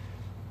that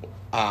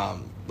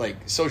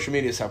social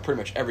media is how pretty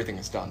much everything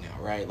is done now,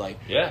 right?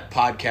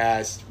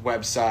 Podcasts,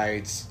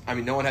 websites. I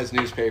mean, no one has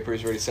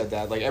newspapers. Already said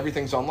that.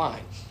 Everything's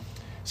online.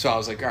 So I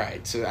was like, all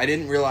right. So I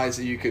didn't realize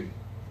that you could.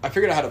 I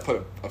figured out how to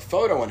put a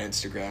photo on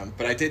Instagram,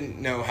 but I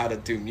didn't know how to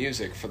do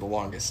music for the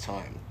longest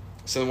time.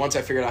 So once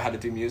I figured out how to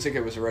do music,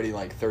 it was already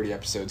 30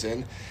 episodes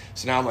in.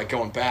 So now I'm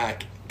going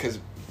back because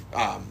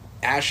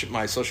Ash,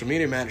 my social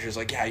media manager, is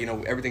like, yeah,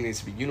 everything needs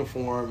to be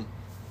uniform.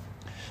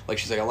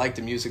 She's like, I like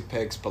the music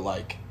pics, but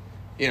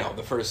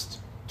the first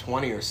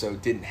 20 or so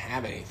didn't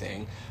have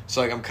anything.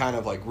 So I'm kind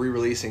of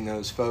re-releasing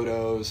those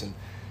photos, and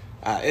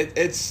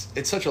it's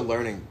such a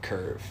learning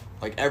curve.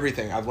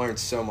 Everything I've learned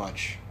so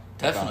much.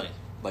 Definitely.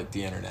 About,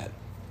 the internet.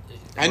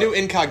 I knew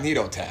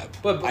incognito tab.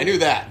 But I knew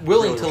that.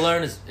 Willing to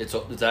learn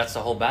that's the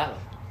whole battle.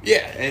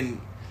 Yeah,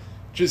 and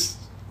just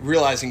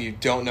realizing you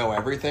don't know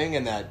everything,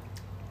 and that.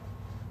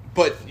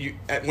 But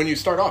when you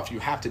start off, you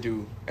have to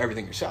do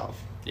everything yourself.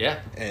 Yeah.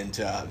 And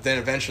then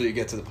eventually you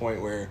get to the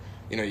point where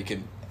you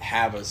can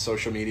have a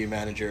social media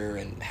manager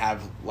and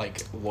have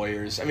like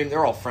lawyers. I mean,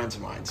 they're all friends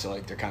of mine, so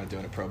like they're kind of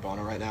doing it pro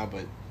bono right now,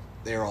 but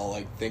they're all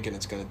like thinking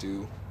it's going to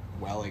do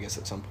well, I guess,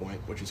 at some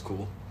point, which is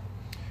cool.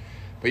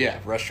 But yeah,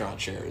 Restaurant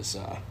Share is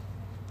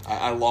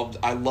I love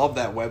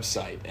that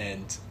website,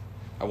 and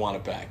I want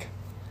it back.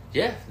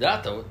 Yeah,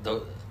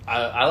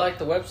 I like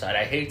the website.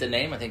 I hate the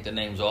name. I think the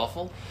name's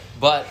awful,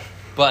 but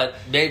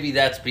maybe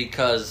that's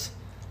because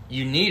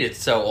you need it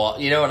so.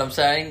 You know what I'm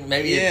saying?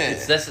 Maybe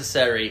it's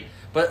necessary.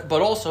 But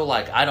also,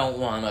 like, I don't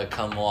want to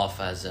come off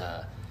as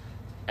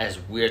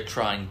we're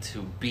trying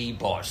to be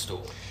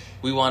Barstool.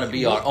 We want to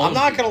be our own. I'm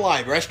not going to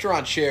lie.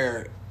 Restaurant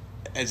Share,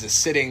 as a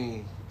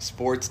sitting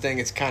sports thing,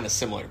 it's kind of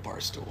similar to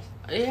Barstool.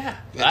 Yeah,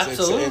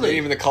 absolutely. It's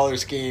even the color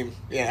scheme.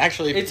 Yeah,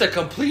 actually. It's a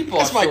complete Barstool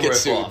this might get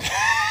ripoff. sued.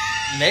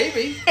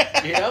 Maybe,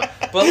 you know?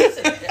 But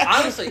listen,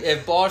 honestly,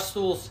 if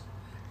Barstool's...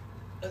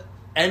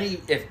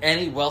 If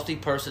any wealthy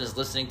person is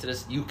listening to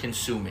this, you can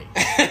sue me.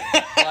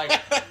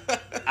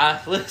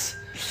 Listen,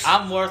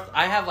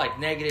 I have like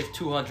negative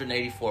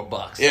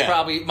 $284. Yeah.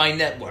 Probably my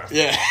net worth.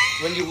 Yeah.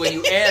 When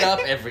you add up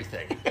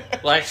everything,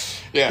 like,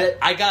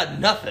 I got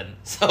nothing.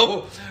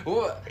 So,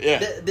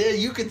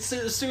 you could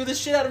sue the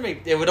shit out of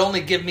me. It would only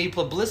give me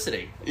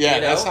publicity. Yeah,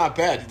 you know? That's not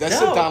bad. That's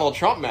the Donald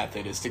Trump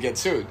method, is to get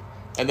sued.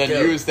 And then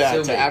use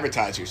that to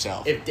advertise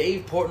yourself. If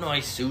Dave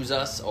Portnoy sues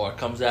us or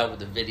comes out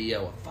with a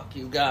video of "fuck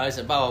you guys"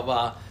 and blah blah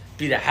blah,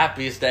 be the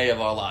happiest day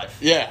of our life.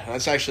 Yeah,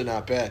 that's actually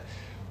not bad.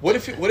 What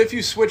if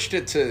you switched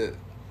it to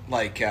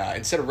like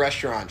instead of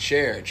Restaurant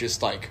Share,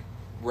 just like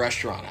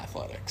Restaurant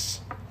Athletics?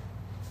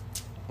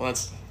 Well,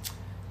 that's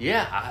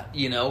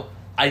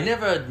I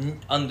never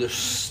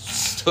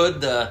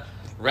understood the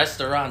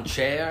Restaurant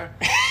Chair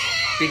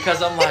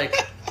because I'm like.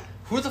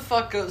 Who the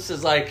fuck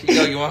is like,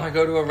 you want to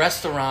go to a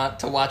restaurant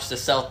to watch the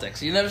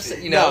Celtics? You never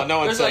say, no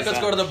one says like, let's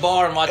go to the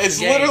bar and watch the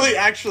game.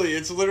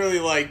 It's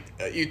literally like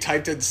you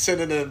typed in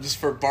synonyms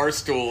for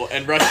Barstool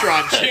and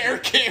Restaurant Chair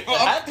came up. It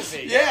had to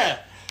be. Yeah.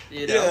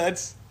 You know?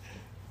 That's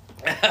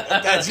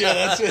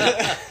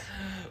it.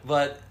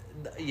 But,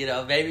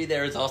 maybe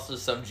there is also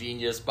some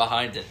genius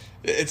behind it.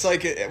 It's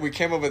like we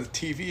came up with a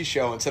TV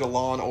show instead of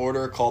Law and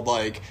Order called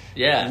like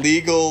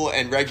Legal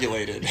and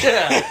Regulated.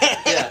 Yeah,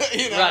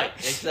 right,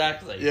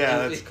 exactly.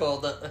 Yeah, it's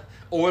called the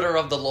Order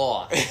of the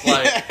Law.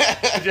 Like,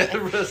 I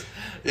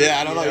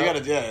don't know. You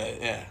gotta,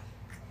 yeah.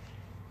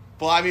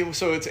 Well, I mean,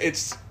 so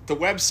it's the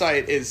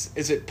website is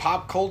it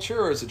pop culture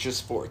or is it just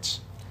sports?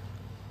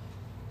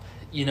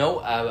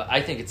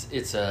 I think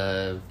it's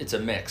a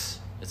mix.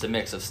 It's a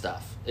mix of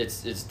stuff.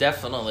 It's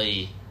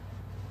definitely.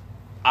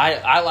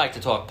 I like to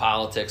talk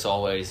politics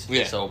always.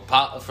 Yeah. So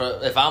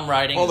if I'm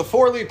writing... Well, the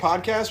 4-Lead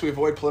podcast, we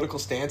avoid political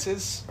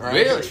stances. Right?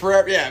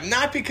 Really?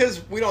 Not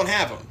because we don't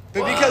have them,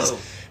 but Whoa.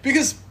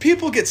 because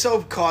people get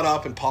so caught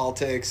up in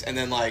politics and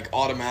then like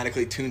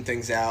automatically tune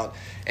things out.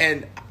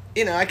 And,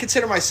 I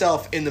consider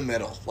myself in the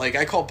middle. Like,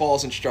 I call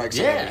balls and strikes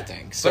on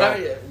everything. So,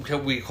 but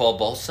can we call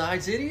both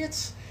sides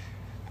idiots?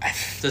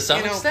 To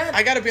some extent?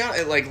 I got to be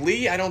honest. Like,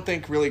 Lee, I don't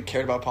think really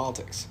cared about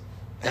politics.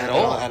 At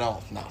all? At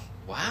all, no.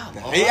 Wow.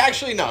 No. He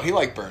actually, no, he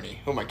liked Bernie.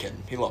 Who am I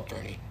kidding? He loved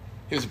Bernie.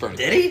 He was a Bernie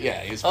guy. Did he?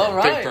 Yeah, he was a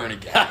big Bernie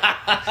guy.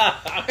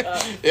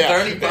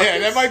 Bernie buckets? Yeah,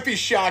 that might be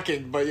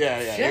shocking, but he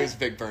was a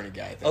big Bernie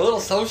guy. A little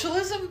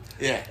socialism?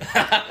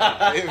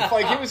 Yeah.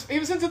 He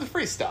was into the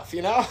free stuff,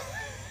 You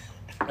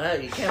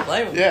can't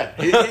blame him. Yeah,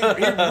 he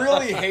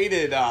really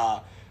hated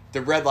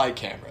the red light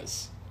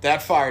cameras.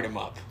 That fired him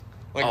up.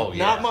 Like,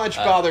 not much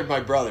bothered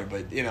my brother,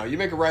 but, you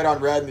make a right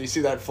on red and you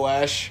see that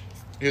flash,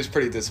 he was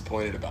pretty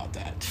disappointed about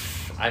that.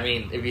 I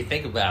mean, if you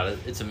think about it,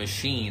 it's a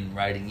machine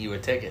writing you a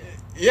ticket.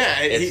 Yeah,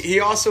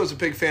 he also is a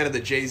big fan of the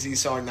Jay-Z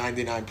song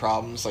 99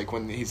 Problems, like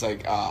when he's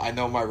like, I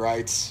know my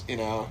rights, You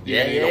need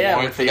a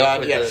warrant for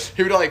that. Yeah,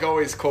 he would like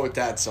always quote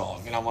that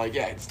song, and I'm like,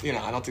 I don't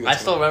think that's... I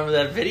still remember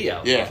that video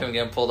of him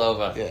getting pulled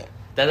over. Yeah.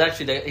 That's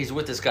actually, he's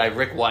with this guy,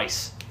 Rick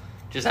Weiss.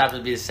 Just happened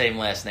to be the same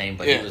last name,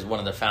 but he was one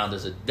of the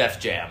founders of Def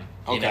Jam,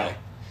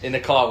 in the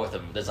car with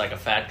him. There's like a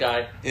fat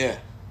guy. Yeah.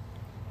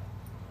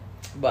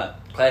 But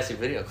classic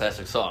video,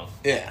 classic song.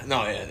 Yeah,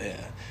 no, yeah.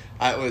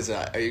 I was.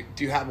 Do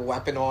you have a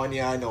weapon on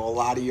you? I know a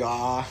lot of you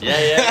are.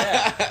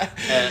 Yeah.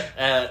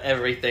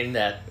 Everything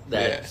that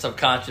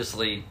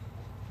subconsciously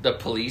the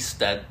police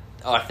that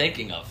are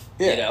thinking of.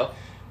 Yeah,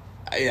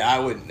 I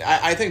wouldn't.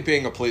 I think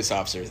being a police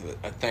officer is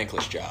a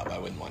thankless job. I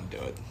wouldn't want to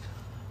do it.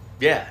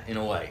 Yeah, in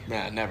a way.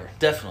 Nah, never.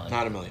 Definitely.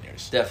 Not a million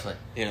years. Definitely.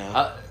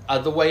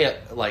 The way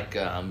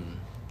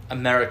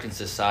American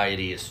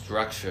society is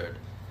structured,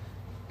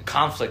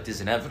 conflict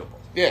is inevitable.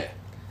 Yeah.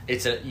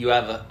 You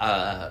have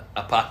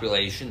a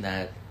population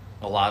that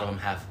a lot of them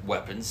have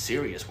weapons,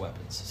 serious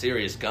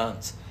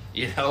guns,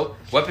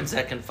 weapons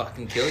that can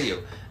fucking kill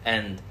you.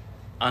 And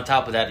on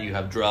top of that, you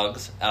have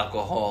drugs,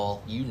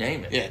 alcohol, you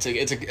name it. Yeah,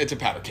 it's a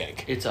powder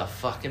keg. It's a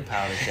fucking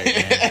powder keg,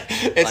 man.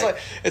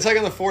 it's like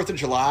on the 4th of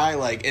July,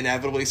 like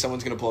inevitably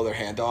someone's gonna blow their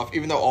hand off.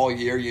 Even though all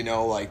year,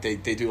 like they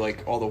do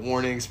like all the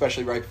warnings,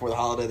 especially right before the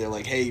holiday. They're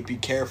like, hey, be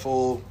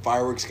careful,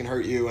 fireworks can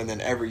hurt you, and then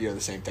every year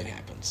the same thing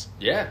happens.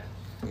 Yeah.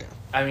 Yeah.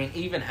 I mean,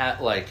 even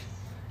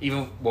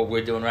even what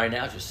we're doing right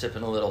now, just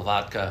sipping a little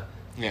vodka,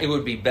 Yeah. it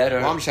would be better.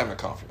 Well, I'm just having a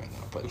coffee right now.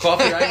 But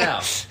Coffee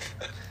right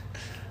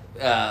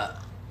now.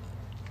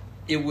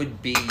 It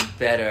would be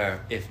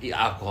better if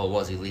alcohol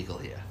was illegal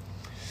here.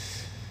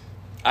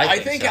 I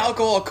think so.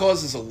 alcohol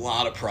causes a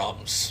lot of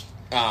problems.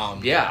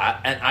 And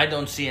I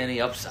don't see any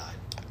upside.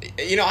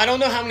 I don't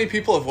know how many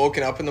people have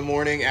woken up in the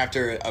morning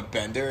after a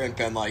bender and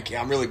been like,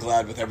 yeah, I'm really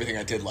glad with everything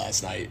I did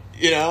last night.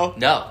 No,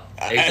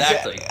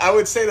 exactly. I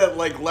would say that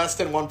like less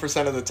than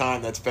 1% of the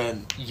time that's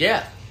been...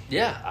 Yeah,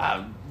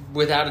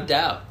 without a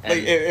doubt. And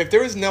like, if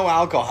there was no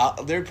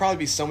alcohol, there would probably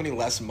be so many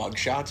less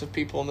mugshots of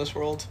people in this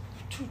world.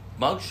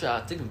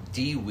 Mugshot, think of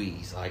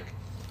DWees,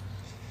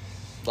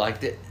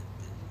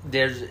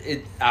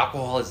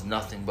 alcohol is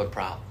nothing but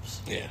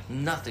problems. Yeah.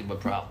 Nothing but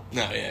problems.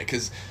 No, yeah,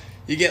 because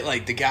you get,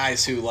 like, the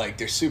guys who, like,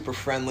 they're super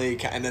friendly,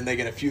 and then they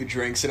get a few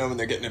drinks in them, and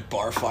they're getting in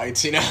bar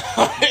fights,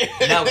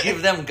 Now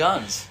give them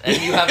guns, and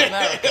you have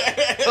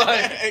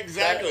America.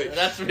 Exactly.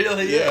 That's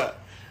really it.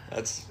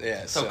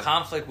 So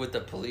conflict with the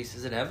police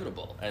is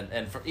inevitable.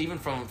 And even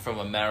from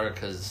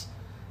America's,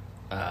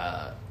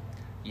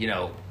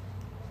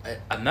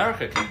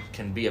 America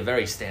can be a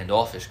very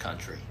standoffish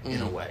country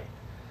in a way.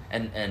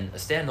 And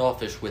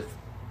standoffish with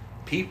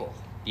people,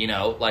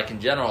 like in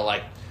general,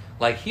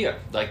 like here,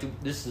 like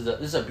this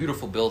is a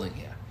beautiful building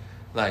here,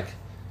 like,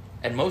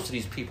 and most of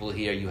these people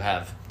here, you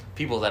have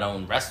people that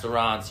own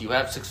restaurants, you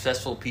have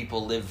successful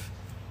people live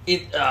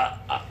in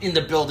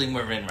the building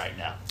we're in right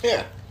now.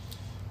 Yeah.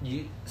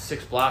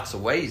 6 blocks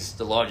away is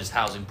the largest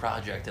housing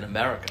project in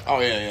America. Oh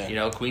yeah.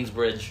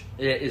 Queensbridge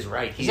is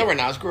right here. Is that where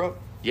Nas grew up?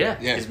 Yeah.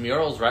 His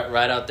mural's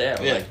right out there.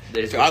 Yeah. Like,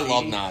 dude, I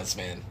love Nas,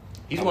 man.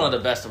 He's one of the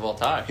best of all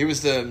time. He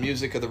was the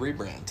music of the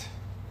rebrand.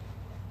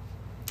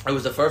 It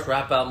was the first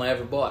rap album I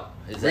ever bought.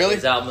 Really?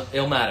 His album,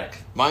 Illmatic.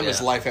 Mine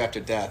was Life After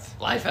Death.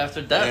 Life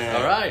After Death. Yeah,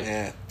 all right.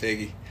 Yeah,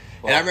 Biggie.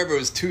 Well, and I remember it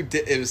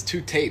was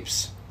two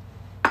tapes.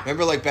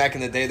 Remember, like back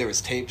in the day, there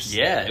was tapes.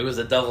 Yeah, it was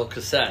a double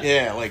cassette.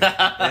 Yeah,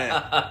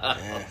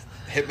 yeah.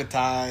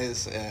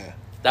 Hypnotize. Yeah.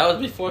 That was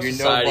before You're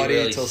society nobody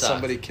really until sucked.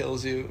 somebody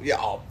kills you. Yeah.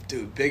 Oh,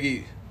 dude,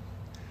 Biggie.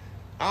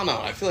 I don't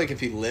know. I feel like if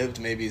he lived,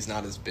 maybe he's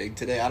not as big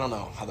today. I don't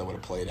know how that would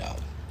have played out,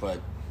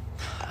 but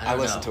I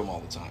listen to him all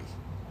the time.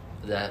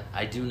 That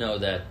I do know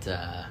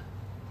that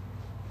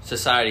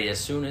society, as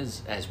soon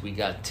as we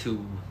got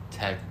too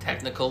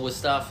technical with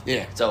stuff,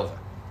 it's over.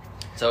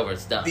 It's over.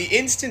 It's done. The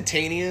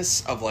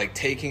instantaneous of like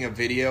taking a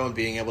video and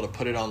being able to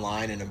put it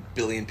online and 1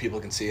 billion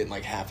people can see it in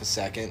like half a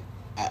second,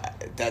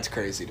 that's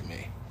crazy to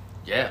me.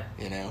 Yeah.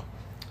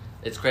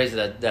 It's crazy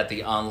that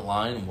the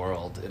online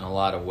world, in a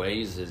lot of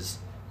ways, is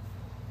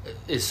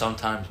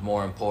sometimes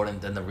more important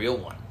than the real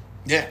one.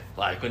 Yeah.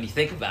 Like, when you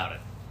think about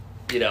it,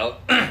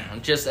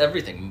 just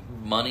everything.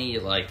 Money,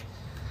 like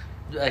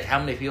how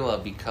many people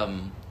have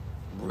become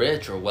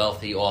rich or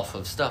wealthy off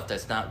of stuff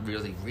that's not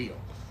really real?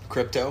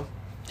 Crypto?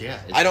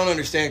 Yeah. I don't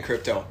understand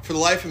crypto. For the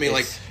life of me,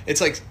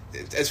 it's like,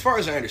 as far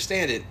as I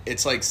understand it,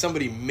 it's like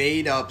somebody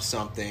made up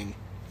something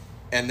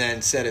and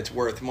then said it's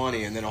worth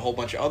money, and then a whole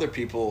bunch of other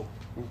people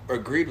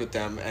agreed with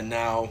them, and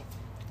now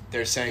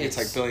they're saying it's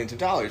like billions of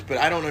dollars. But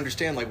I don't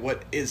understand, like,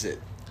 what is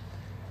it?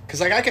 Because,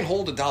 like, I can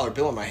hold a dollar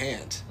bill in my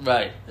hand.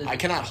 Right. I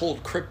cannot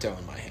hold crypto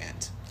in my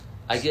hand.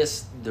 I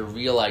guess the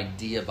real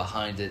idea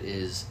behind it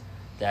is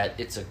that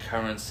it's a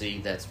currency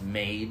that's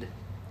made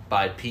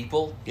by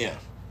people,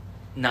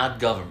 not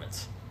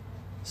governments.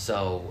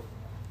 So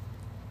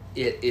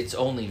its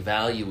only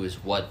value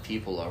is what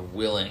people are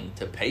willing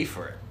to pay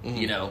for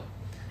it,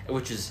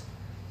 which is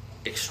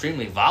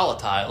extremely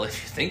volatile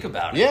if you think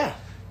about it. Yeah.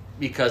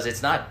 Because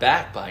it's not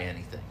backed by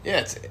anything. Yeah,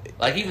 it's...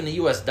 Like, even the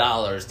U.S.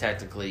 dollar is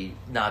technically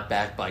not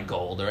backed by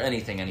gold or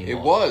anything anymore. It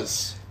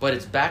was. But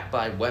it's backed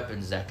by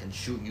weapons that can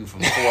shoot you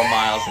from 4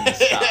 miles in the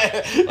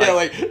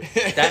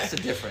sky. That's the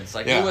difference.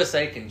 Like,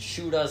 USA can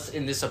shoot us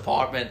in this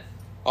apartment.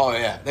 Oh,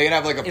 yeah. They can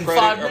have, like, a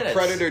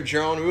predator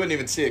drone. We wouldn't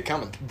even see it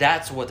coming.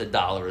 That's what the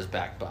dollar is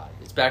backed by.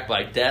 It's backed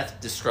by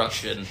death,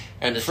 destruction,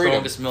 and the freedom.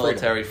 strongest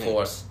military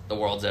force the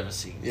world's ever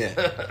seen.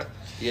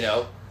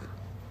 Yeah.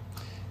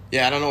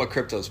 Yeah, I don't know what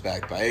crypto's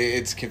backed by.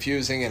 It's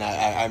confusing, and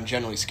I'm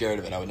generally scared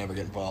of it. I would never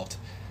get involved.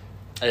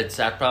 It's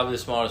probably the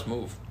smartest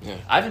move. Yeah.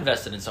 I've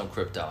invested in some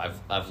crypto.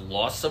 I've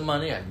lost some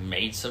money. I've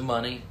made some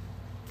money.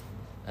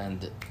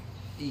 And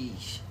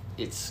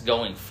it's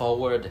going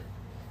forward.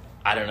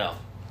 I don't know.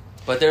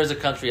 But there's a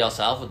country, El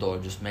Salvador,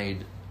 just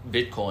made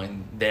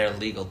Bitcoin their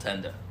legal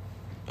tender.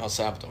 El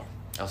Salvador.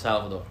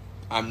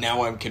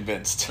 I'm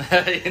convinced. You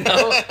should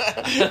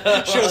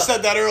have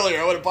said that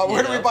earlier. I would have bought.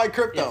 Where do we buy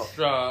crypto?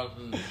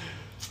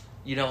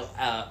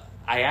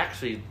 I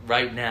actually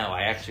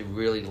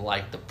really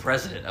like the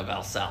president of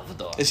El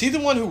Salvador. Is he the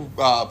one who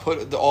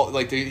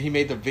he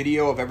made the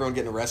video of everyone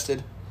getting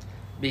arrested?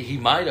 He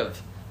might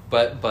have,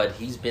 but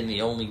he's been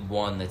the only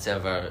one that's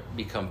ever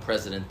become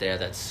president there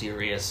that's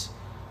serious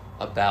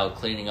about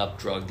cleaning up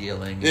drug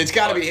dealing. It's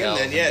got to be him cartels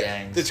then, and yeah.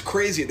 gangs. That's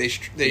crazy.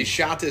 They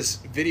shot this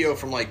video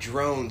from like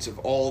drones of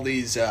all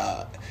these.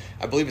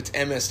 I believe it's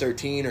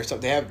MS-13 or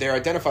something. They're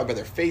identified by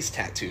their face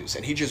tattoos,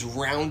 and he just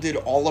rounded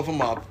all of them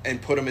up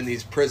and put them in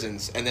these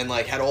prisons, and then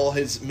like had all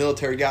his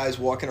military guys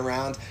walking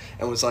around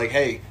and was like,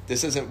 "Hey,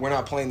 we're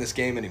not playing this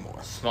game anymore."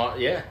 Smart,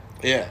 yeah.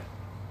 Yeah.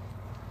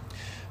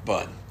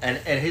 But and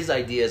his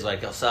idea is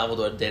like El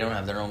Salvador, they don't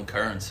have their own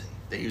currency.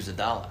 They use the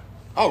dollar.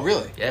 Oh,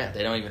 really? Yeah,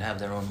 they don't even have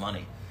their own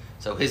money.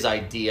 So his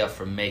idea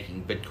for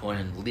making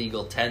Bitcoin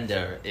legal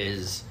tender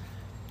is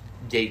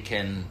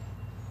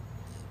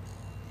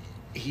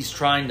he's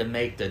trying to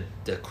make the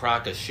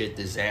crock of shit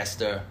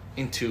disaster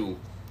into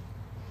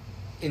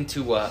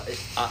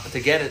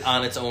to get it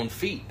on its own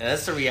feet. And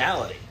that's the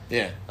reality.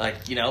 Yeah.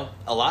 Like,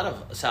 a lot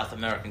of South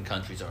American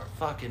countries are a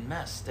fucking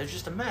mess. They're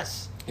just a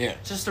mess. Yeah.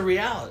 It's just the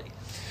reality.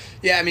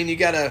 Yeah, I mean, you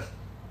gotta...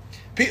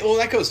 Well,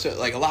 that goes to,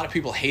 like, a lot of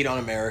people hate on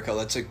America.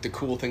 That's, like, the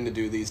cool thing to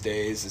do these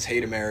days is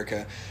hate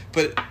America.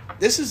 But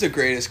this is the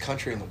greatest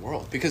country in the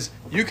world because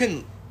you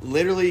can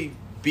literally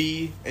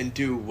be and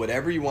do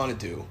whatever you want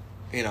to do,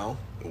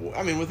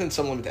 I mean, within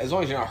some limit. As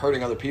long as you're not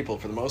hurting other people,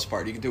 for the most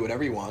part, you can do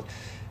whatever you want.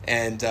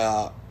 And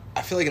I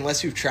feel like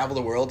unless you've traveled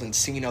the world and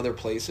seen other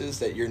places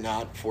that you're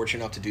not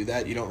fortunate enough to do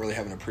that, you don't really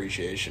have an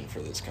appreciation for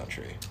this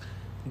country.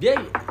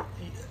 Yeah,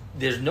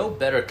 there's no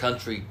better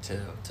country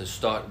to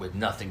start with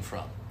nothing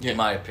from, in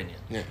my opinion.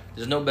 Yeah.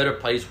 There's no better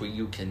place where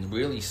you can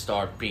really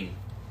start being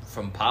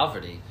from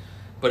poverty,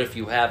 but if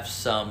you have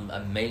some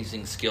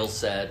amazing skill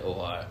set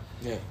or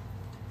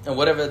and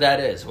whatever that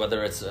is,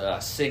 whether it's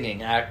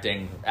singing,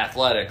 acting,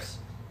 athletics,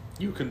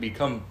 you can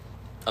become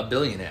a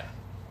billionaire.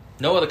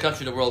 No other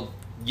country in the world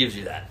gives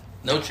you that.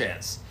 No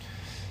chance.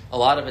 A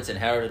lot of it's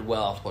inherited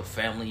wealth, what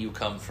family you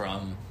come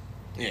from.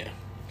 Yeah.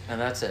 And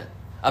that's it.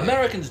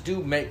 Americans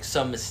do make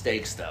some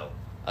mistakes, though,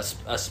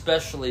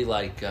 especially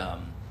like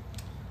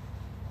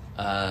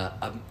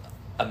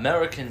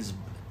Americans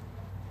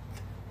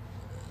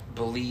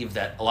believe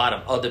that a lot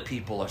of other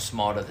people are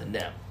smarter than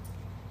them.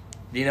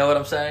 Do you know what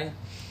I'm saying?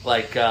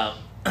 Like I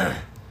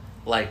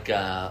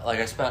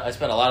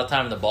spent a lot of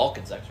time in the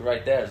Balkans. Actually,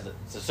 right there is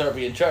it's a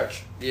Serbian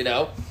church.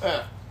 Yeah.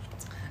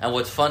 And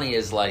what's funny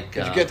is like,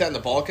 did you get that in the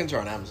Balkans or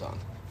on Amazon?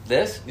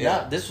 This?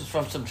 Yeah. No, this was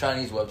from some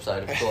Chinese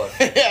website, of course.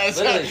 Yeah,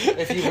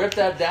 literally, if you rip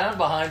that down,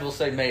 behind will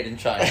say "Made in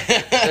China."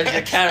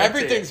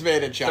 Everything's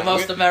made in China. The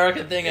most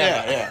American thing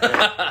ever.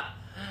 Yeah.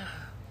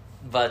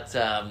 But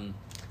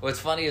what's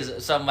funny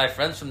is some of my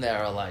friends from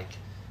there are like,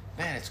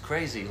 "Man, it's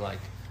crazy. Like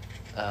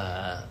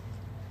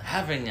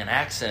having an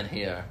accent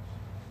here,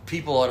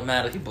 people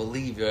automatically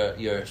believe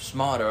you're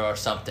smarter or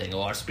something,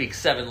 or speak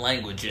 7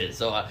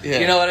 languages, or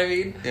you know what I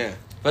mean?" Yeah.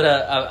 But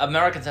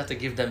Americans have to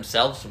give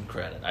themselves some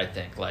credit, I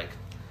think. Like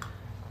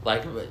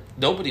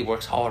nobody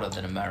works harder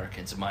than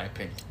Americans, in my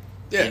opinion.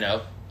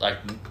 Yeah. Like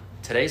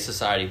today's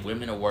society,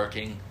 women are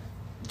working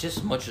just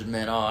as much as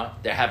men are.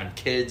 They're having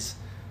kids.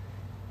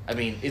 I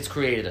mean, it's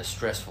created a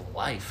stressful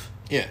life.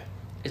 Yeah.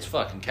 It's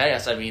fucking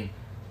chaos. I mean,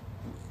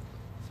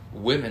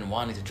 women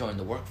wanting to join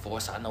the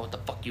workforce, I know what the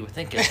fuck you were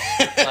thinking.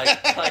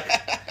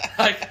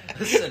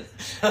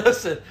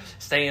 listen,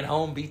 staying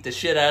home, beat the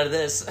shit out of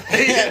this.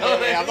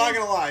 I'm not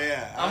gonna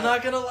lie. I'm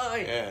not gonna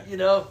lie.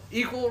 Yeah.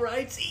 Equal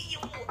rights.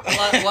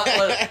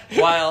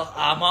 While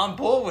I'm on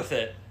board with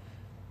it,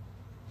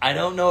 I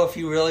don't know if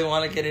you really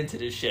want to get into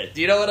this shit.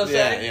 Do you know what I'm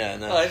saying? Yeah,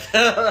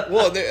 no.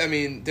 Well,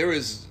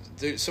 there's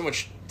so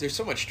much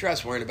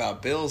stress worrying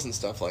about bills and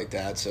stuff like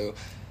that. So,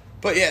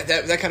 but yeah,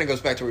 that kind of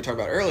goes back to what we were talking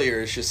about earlier.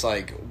 It's just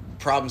like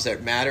problems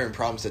that matter and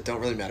problems that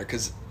don't really matter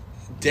because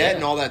debt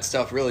and all that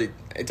stuff really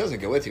it doesn't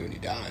go with you when you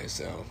die.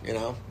 So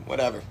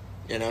whatever.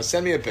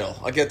 Send me a bill.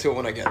 I'll get to it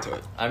when I get to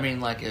it. I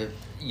mean, like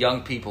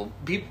young people,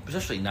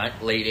 especially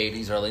late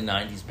 80s, early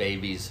 90s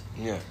babies.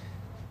 Yeah.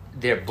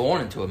 They're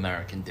born into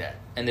American debt,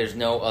 and there's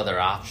no other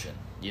option.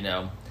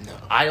 No.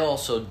 I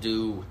also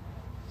do.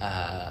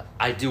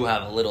 I do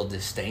have a little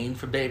disdain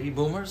for baby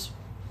boomers.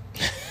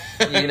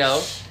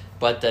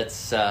 But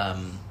that's.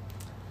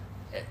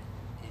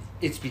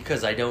 It's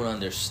because I don't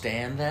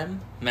understand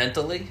them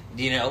mentally.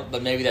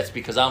 But maybe that's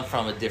because I'm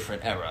from a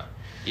different era.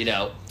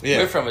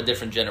 We're from a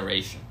different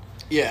generation.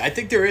 Yeah, I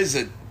think there is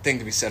a thing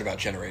to be said about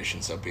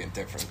generations of being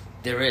different.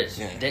 There is.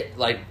 Yeah.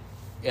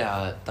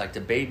 Like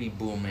the baby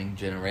booming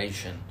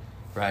generation,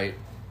 right?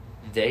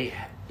 It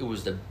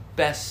was the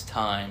best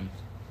time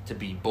to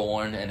be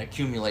born and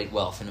accumulate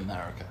wealth in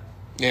America.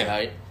 Yeah.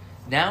 Right?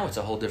 Now it's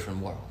a whole different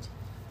world,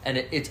 and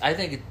I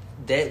think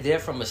they're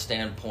from a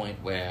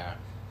standpoint where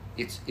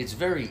it's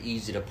very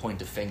easy to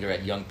point a finger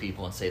at young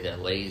people and say they're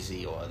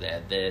lazy or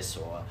they're this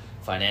or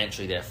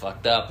financially they're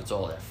fucked up. It's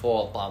all their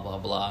fault. Blah blah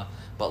blah.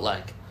 But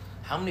like,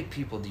 how many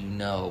people do you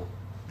know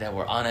that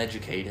were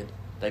uneducated,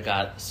 that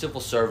got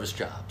civil service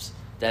jobs,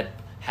 that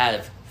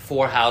have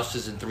 4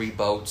 houses and 3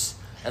 boats,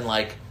 and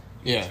like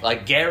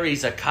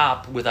Gary's a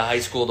cop with a high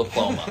school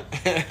diploma.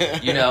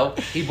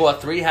 He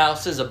bought 3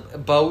 houses,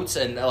 boats,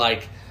 and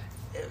like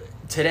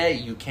today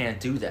you can't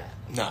do that.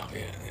 No,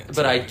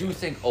 But I do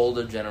think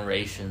older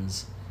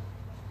generations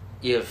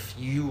if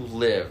you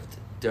lived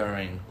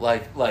during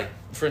like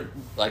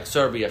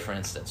Serbia, for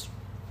instance.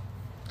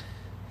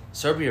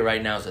 Serbia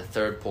right now is the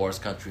third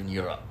poorest country in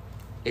Europe.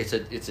 It's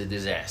a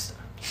disaster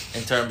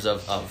in terms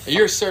of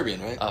You're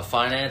Serbian, right?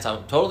 Finance.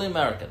 I'm totally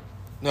American.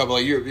 No,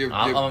 but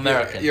I'm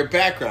American. Your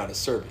background is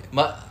Serbian.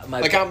 My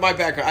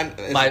background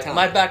is Italian.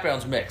 My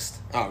background's mixed.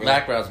 Oh, really?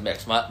 Background's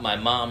mixed. My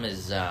mom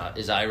is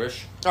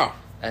Irish. Oh.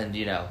 And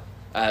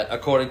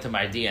according to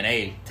my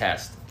DNA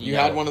test, you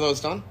had one of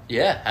those done?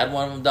 Yeah, had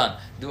one of them done.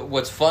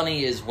 What's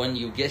funny is when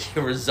you get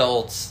your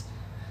results,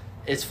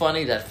 it's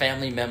funny that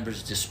family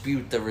members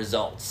dispute the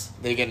results.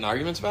 They get in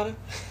arguments about it?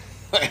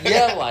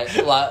 Yeah,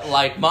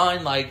 like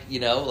mine, like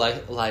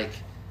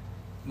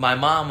my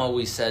mom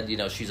always said,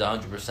 she's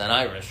 100%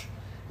 Irish.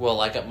 Well,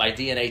 like my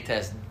DNA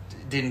test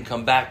didn't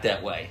come back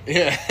that way.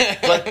 Yeah.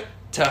 But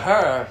to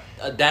her,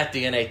 that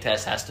DNA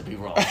test has to be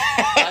wrong.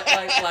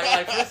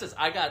 like for instance,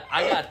 I got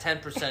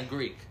 10%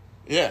 Greek.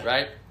 Yeah.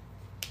 Right?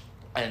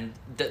 And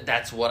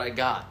that's what I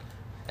got.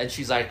 And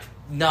she's like,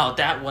 no,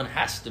 that one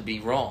has to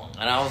be wrong.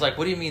 And I was like,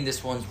 what do you mean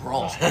this one's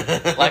wrong? I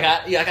don't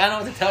know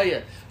what to tell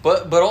you.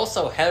 But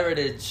also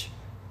heritage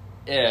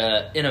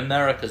in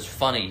America is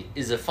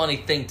a funny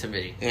thing to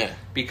me. Yeah.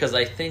 Because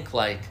I think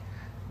like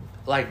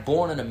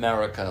born in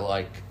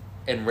America,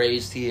 and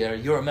raised here,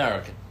 you're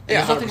American. And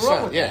Yeah, there's nothing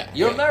wrong with that.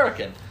 You're yeah.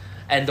 American.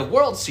 And the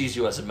world sees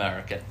you as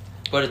American.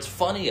 But it's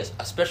funny,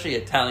 especially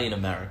Italian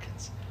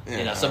Americans.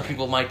 Yeah, Some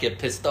people might get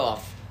pissed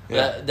off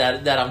Yeah.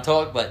 that I'm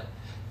talking, but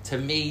to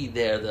me,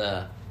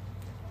 they're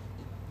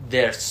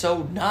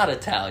so not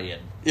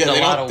Italian. Yeah, in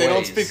a lot of they don't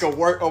ways. speak a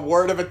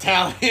word of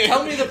Italian.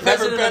 Tell me the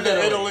president Never been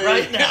of to Italy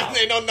right now.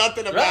 They know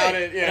nothing about Right.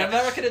 it. Yeah, An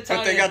American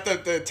Italian. But they got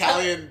the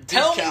Italian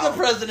Tell decal. me the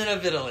president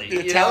of Italy.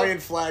 The Italian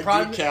flag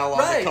decal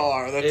on the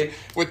car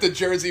with the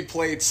Jersey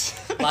plates.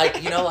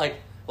 Liking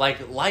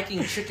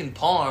chicken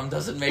parm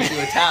doesn't make you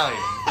Italian.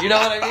 You know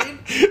what I mean?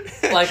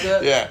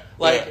 Yeah.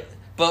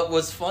 But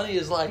what's funny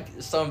is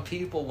some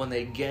people when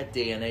they get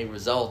DNA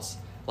results,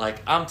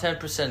 I'm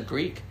 10%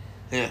 Greek.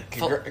 Yeah,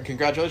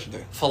 congratulations,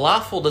 dude.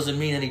 Falafel doesn't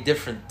mean any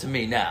different to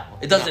me now.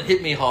 It doesn't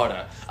hit me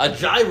harder. A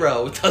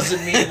gyro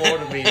doesn't mean more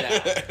to me now.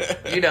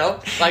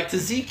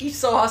 Tzatziki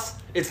sauce,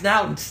 it's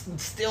now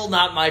still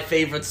not my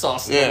favorite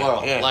sauce in the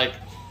world. Yeah.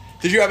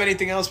 Did you have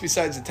anything else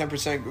besides the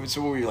 10%?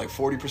 So what were you,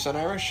 40%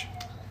 Irish?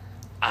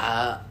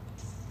 I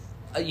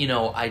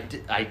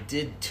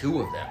did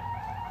two of them.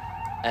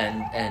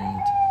 And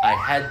I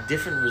had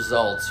different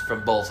results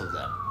from both of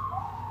them.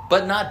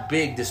 But not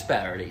big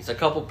disparities, a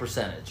couple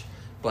percentage.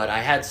 But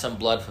I had some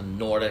blood from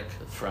Nordic,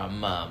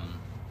 from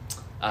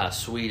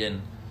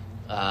Sweden,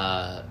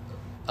 some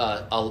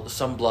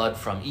blood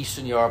from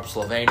Eastern Europe,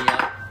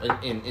 Slovenia,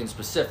 in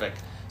specific.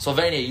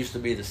 Slovenia used to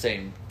be the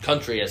same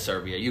country as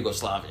Serbia,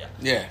 Yugoslavia.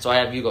 Yeah. So I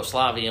have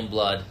Yugoslavian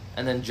blood,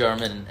 and then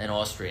German and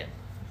Austrian.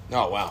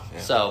 Oh, wow.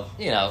 Yeah. So,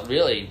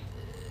 really,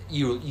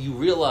 you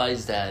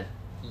realize that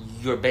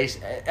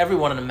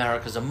everyone in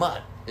America is a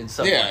mutt in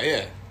some way.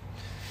 Yeah.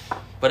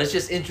 But it's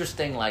just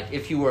interesting,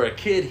 if you were a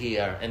kid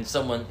here and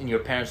someone and your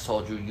parents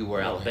told you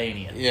were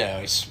Albanian.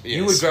 Yeah,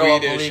 you would grow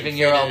up believing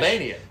you're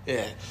Albanian.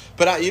 Yeah,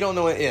 but you don't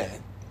know it. Yeah,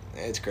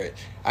 it's great.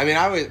 I mean,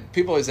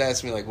 people always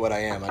ask me what I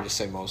am. I just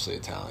say mostly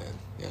Italian.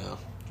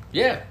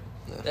 Yeah.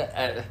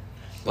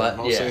 But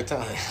mostly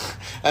Italian.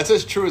 That's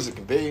as true as it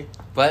can be.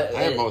 But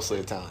I am mostly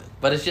Italian.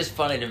 But it's just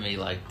funny to me,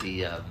 the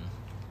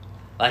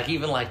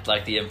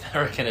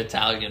American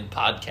Italian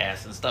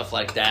podcast and stuff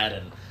like that,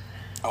 and.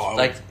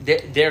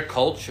 Their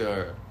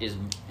culture is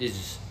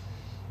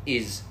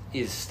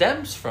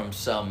stems from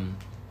from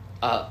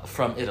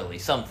Italy,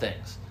 some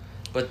things,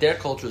 but their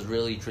culture is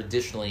really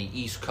traditionally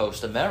East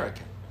Coast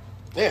American.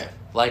 Yeah,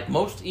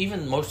 most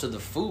of the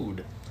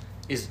food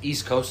is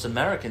East Coast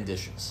American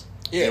dishes.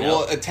 Yeah,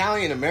 well,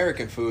 Italian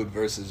American food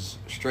versus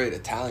straight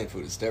Italian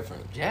food is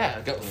different.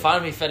 Yeah,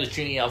 find me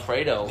fettuccine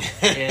Alfredo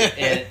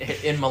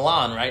in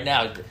Milan right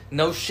now.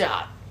 No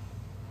shot,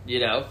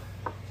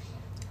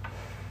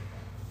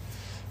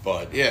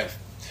 But yeah,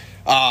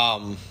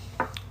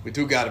 we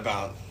do got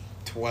about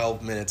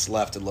 12 minutes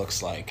left. It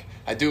looks like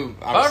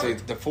obviously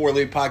Perfect. The 4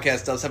 Lead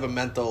podcast does have a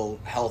mental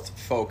health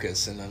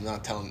focus, and I'm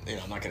not telling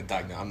I'm not going to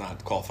diagnose. I'm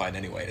not qualified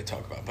anyway to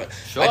talk about, but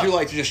sure. I do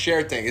like to just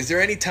share things. Is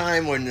there any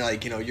time when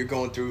you're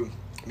going through?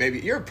 Maybe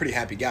you're a pretty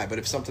happy guy, but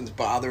if something's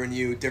bothering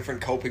you, different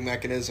coping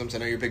mechanisms. I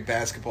know you're a big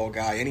basketball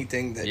guy.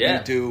 Anything that you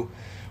do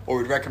or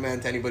would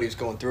recommend to anybody who's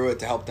going through it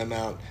to help them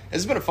out.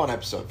 This has been a fun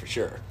episode for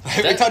sure.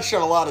 We touched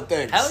on a lot of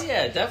things. Hell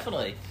yeah,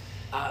 definitely.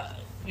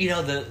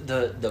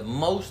 The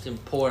most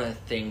important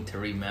thing to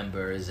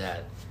remember is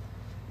that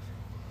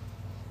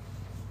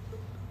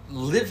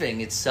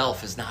living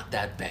itself is not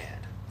that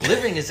bad.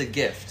 Living is a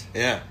gift.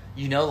 Yeah.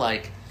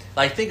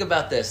 Think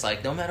about this.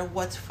 No matter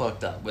what's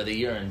fucked up, whether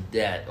you're in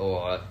debt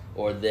or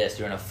this,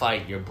 you're in a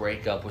fight, you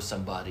break up with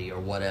somebody or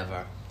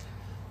whatever,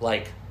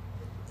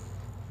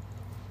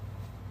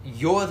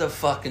 you're the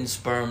fucking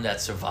sperm that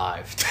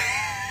survived.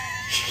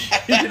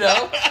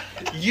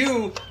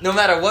 You, no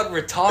matter what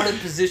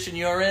retarded position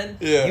you're in,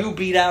 you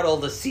beat out all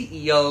the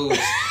CEOs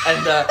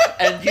and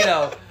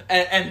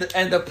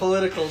and the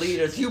political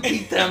leaders, you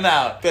beat them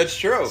out. That's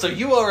true. So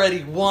you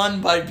already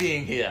won by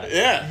being here.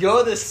 Yeah.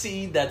 You're the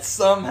seed that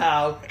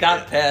somehow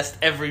got past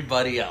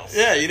everybody else.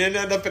 Yeah, you didn't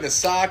end up in a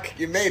sock.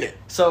 You made it.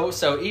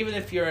 So even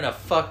if you're in a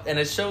and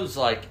it shows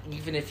like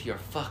even if you're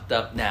fucked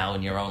up now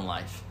in your own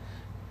life,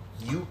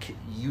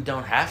 you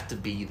don't have to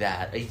be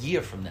that a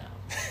year from now.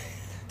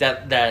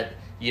 that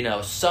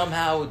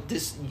somehow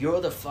you're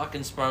the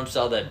fucking sperm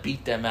cell that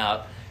beat them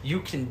out.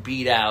 You can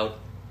beat out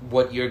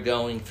what you're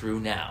going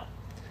through now.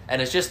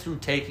 And it's just through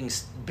taking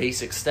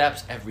basic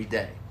steps every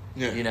day.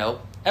 Yeah.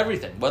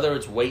 Everything. Whether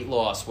it's weight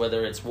loss,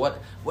 whether it's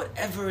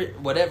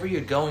whatever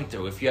you're going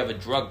through. If you have a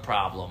drug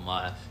problem,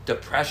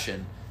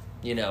 depression,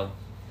 the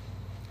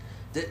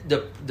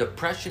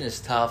depression is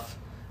tough.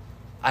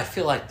 I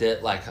feel like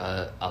that. Like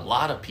a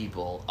lot of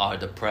people are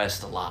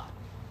depressed a lot.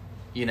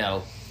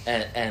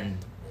 And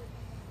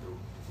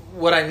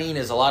what I mean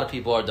is a lot of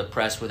people are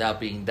depressed without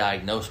being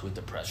diagnosed with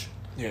depression.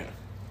 Yeah.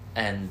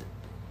 And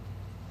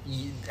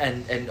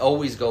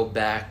always go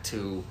back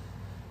to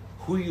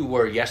who you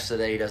were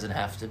yesterday doesn't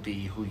have to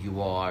be who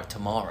you are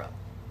tomorrow.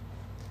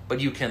 But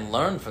you can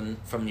learn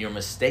from your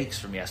mistakes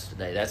from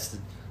yesterday.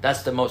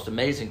 That's the most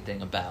amazing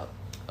thing about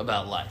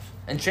life.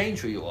 And change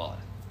who you are.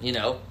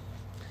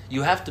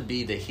 You have to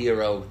be the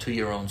hero to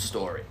your own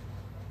story.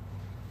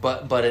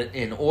 But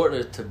in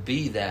order to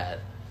be that,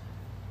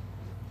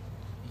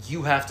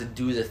 you have to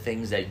do the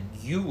things that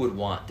you would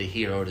want the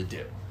hero to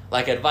do.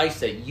 Like advice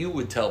that you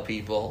would tell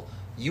people,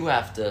 you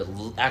have to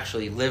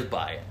actually live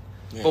by it.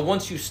 Yeah. But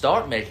once you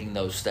start making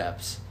those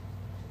steps,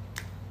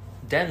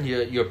 then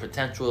your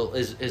potential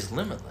is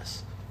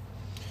limitless.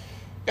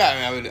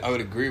 Yeah, I mean, I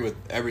would agree with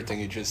everything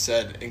you just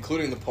said,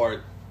 including the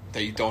part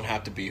that you don't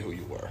have to be who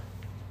you were.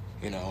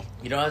 You don't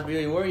have to be who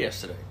you were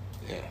yesterday.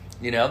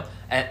 Yeah.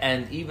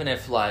 And even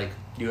if like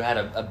you had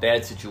a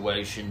bad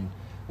situation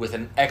with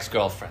an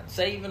ex-girlfriend,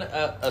 say even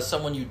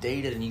someone you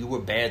dated and you were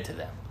bad to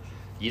them,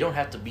 you don't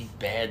have to be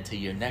bad to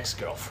your next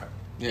girlfriend.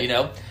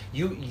 Yeah.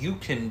 You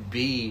can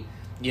be,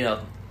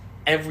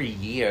 every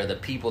year the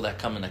people that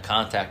come into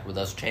contact with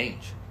us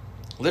change.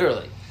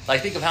 Literally.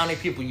 Like think of how many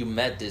people you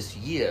met this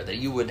year that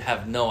you would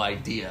have no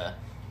idea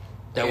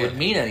that would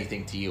mean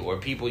anything to you, or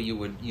people you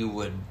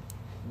would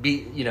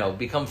be,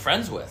 become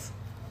friends with.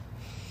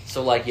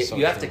 So like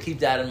you have to keep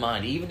that in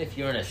mind, even if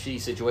you're in a shitty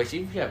situation,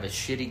 even if you have a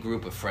shitty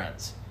group of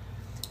friends.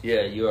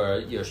 Yeah,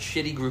 your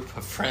shitty group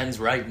of friends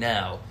right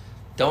now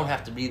don't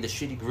have to be the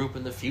shitty group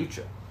in the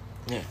future.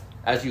 Yeah.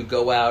 As you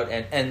go out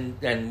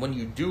and when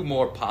you do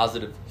more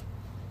positive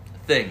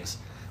things,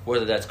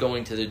 whether that's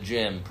going to the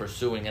gym,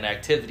 pursuing an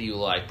activity you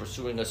like,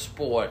 pursuing a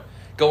sport,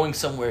 going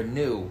somewhere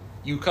new,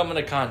 you come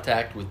into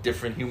contact with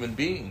different human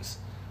beings.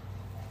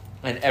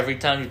 And every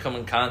time you come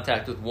in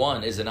contact with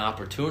one is an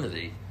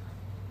opportunity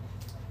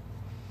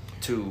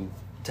to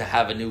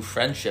have a new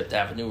friendship, to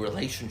have a new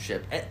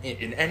relationship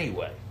in any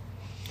way.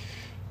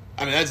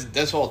 I mean,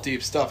 that's all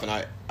deep stuff,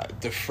 and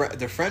the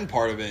friend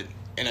part of it,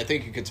 and I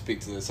think you could speak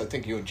to this. I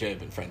think you and Jay have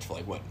been friends for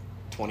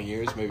 20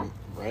 years, maybe,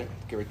 right?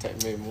 Give or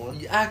take, maybe more.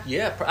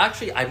 Yeah.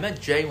 Actually, I met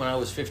Jay when I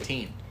was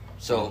 15,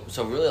 so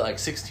really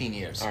 16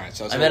 years. All right,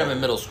 so I met him in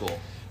middle school.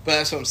 But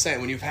that's what I'm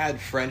saying. When you've had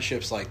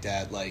friendships like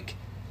that,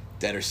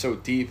 that are so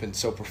deep and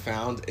so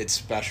profound, it's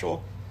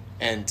special,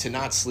 and to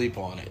not sleep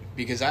on it,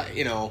 because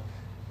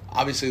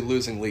obviously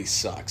losing Lee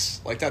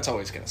sucks. Like, that's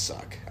always going to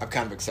suck. I've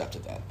kind of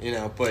accepted that,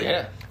 but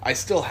yeah. I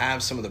still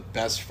have some of the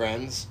best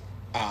friends,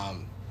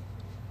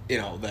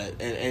 that,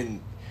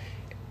 and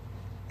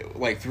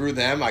through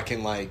them I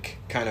can,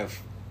 kind of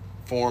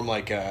form,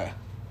 a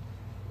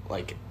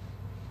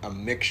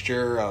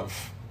mixture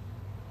of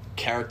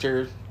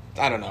character,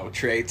 I don't know,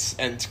 traits,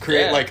 and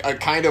create, a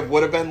kind of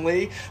would have been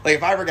Lee. Like,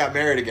 if I ever got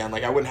married again,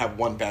 I wouldn't have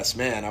one best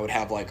man. I would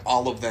have,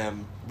 all of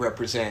them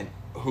represent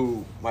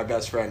who my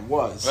best friend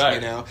was,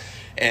 right.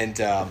 And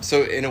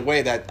so in a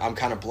way that I'm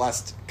kind of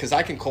blessed, because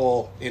I can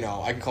call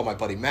my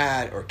buddy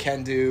Matt or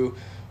Kendu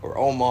or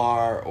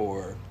Omar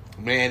or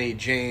Manny,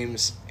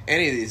 James,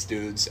 any of these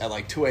dudes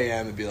at 2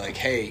 a.m. and be like,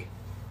 hey,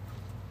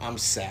 I'm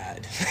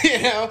sad,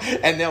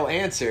 and they'll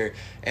answer,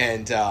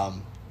 and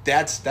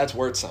that's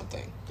worth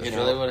something. That's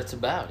really what it's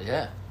about,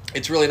 yeah.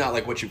 It's really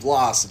not what you've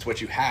lost, it's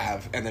what you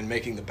have, and then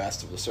making the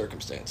best of the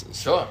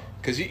circumstances. Sure.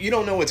 Because you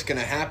don't know what's going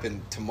to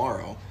happen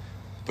tomorrow.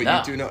 But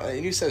you do know,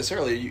 and you said this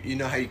earlier, you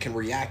know how you can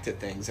react to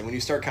things. And when you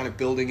start kind of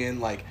building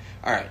in, all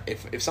right,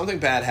 if something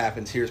bad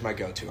happens, here's my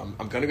go-to.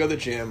 I'm going to go to the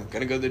gym, I'm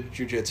going to go to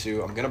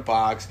jiu-jitsu, I'm going to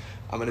box,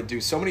 I'm going to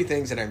do so many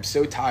things, and I'm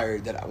so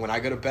tired that when I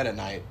go to bed at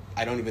night,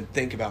 I don't even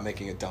think about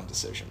making a dumb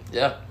decision.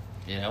 Yeah,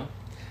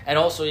 And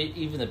also,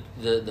 even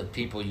the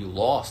people you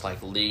lost,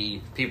 like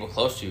Lee, people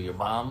close to you, your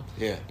mom,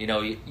 yeah.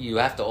 You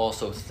have to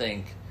also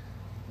think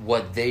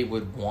what they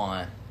would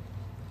want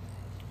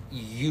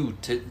you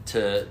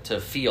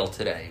to feel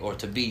today or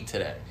to be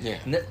today. Yeah.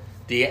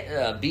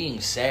 The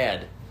being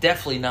sad,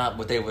 definitely not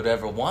what they would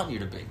ever want you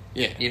to be.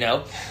 Yeah.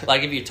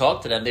 If you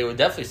talk to them, they would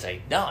definitely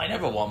say, no, I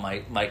never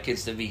want my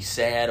kids to be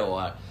sad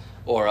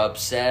or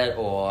upset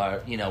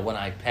or, when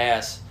I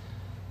pass,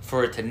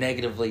 for it to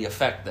negatively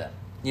affect them.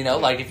 You know,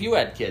 like if you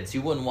had kids,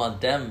 you wouldn't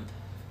want them,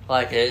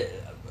 like,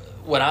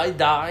 when I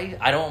die,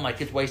 I don't want my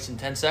kids wasting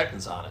 10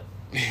 seconds on it.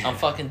 I'm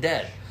fucking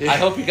dead. I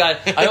hope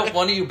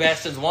one of you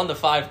bastards won the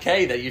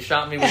 5K that you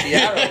shot me with the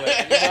arrow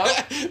with,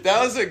 you know?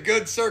 That was a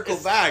good circle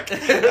back.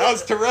 That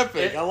was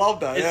terrific. I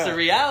love that. It's the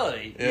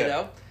reality, Yeah. you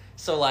know?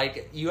 So,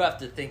 like, you have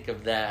to think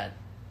of that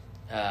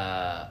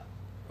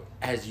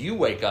as you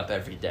wake up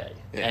every day.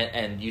 Yeah.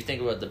 And you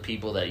think about the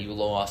people that you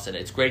lost, and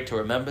it's great to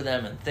remember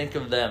them and think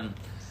of them,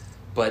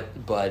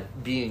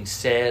 but being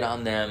sad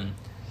on them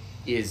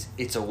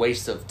it's a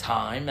waste of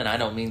time, and I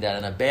don't mean that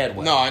in a bad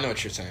way. No, I know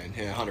what you're saying.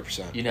 Yeah,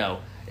 100%. You know,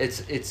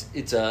 it's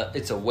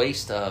a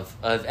waste of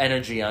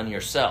energy on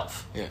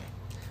yourself. Yeah.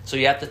 So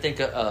you have to think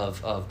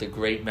of the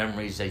great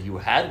memories that you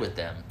had with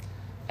them,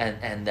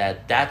 and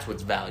that's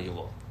what's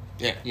valuable.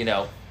 Yeah. You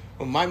know?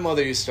 Well, my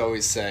mother used to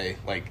always say,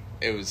 like,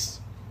 it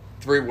was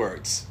 3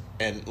 words.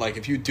 And, like,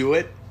 if you do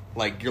it,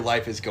 like, your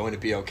life is going to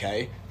be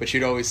okay. But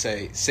she'd always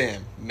say,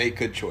 Sam, make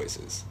good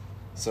choices.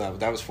 So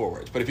that was 4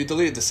 words. But if you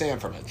deleted the Sam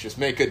from it, just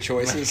make good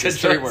choices.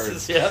 It's 3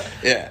 words. Yeah.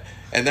 Yeah.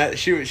 And that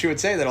she would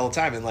say that all the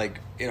time. And, like,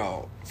 you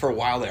know, for a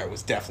while there, I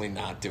was definitely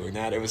not doing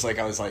that. It was like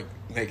I was, like,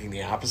 making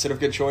the opposite of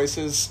good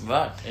choices.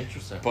 Right.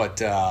 Interesting.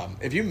 But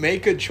if you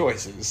make good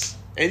choices,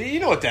 and you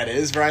know what that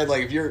is, right?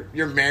 Like if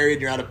you're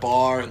married, you're at a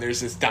bar, and there's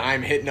this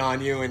dime hitting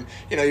on you, and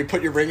you know you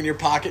put your ring in your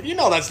pocket. You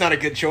know that's not a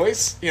good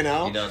choice. You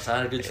know it's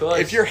not a good choice.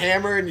 If you're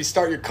hammered and you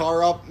start your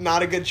car up,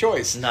 not a good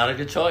choice. Not a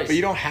good choice. But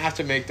you don't have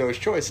to make those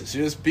choices.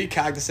 You just be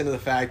cognizant of the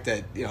fact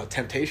that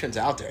temptation's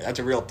out there. That's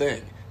a real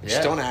thing.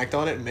 Just don't act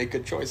on it and make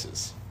good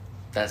choices.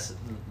 That's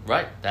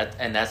right.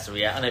 That's the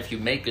reality. And if you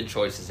make good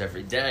choices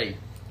every day,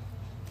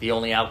 the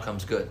only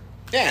outcome's good.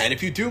 Yeah, and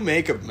if you do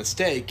make a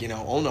mistake,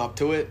 own up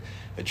to it,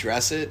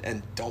 address it,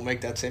 and don't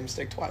make that same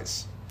mistake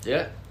twice.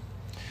 Yeah.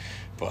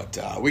 But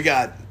we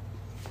got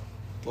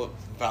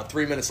about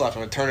 3 minutes left.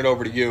 I'm going to turn it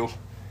over to you.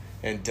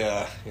 And,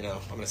 I'm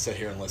going to sit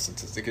here and listen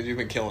to this because you've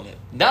been killing it.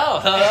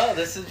 No.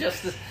 This is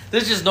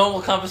just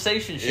normal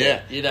conversation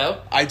shit,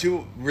 I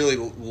do really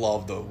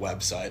love the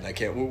website, and I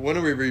can't. When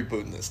are we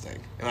rebooting this thing?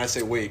 And I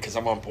say we because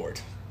I'm on board.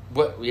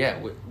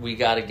 We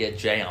got to get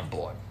Jay on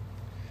board.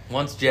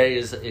 Once Jay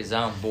is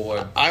on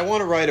board, I want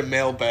to write a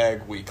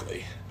mailbag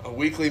weekly. A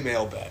weekly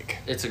mailbag.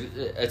 It's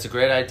a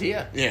great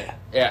idea. Yeah.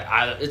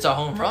 Yeah, it's a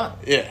home run.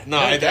 Yeah. No,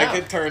 I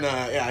could turn.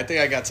 I think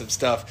I got some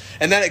stuff,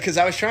 and then because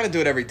I was trying to do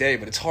it every day,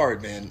 but it's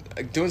hard, man.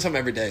 Doing something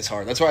every day is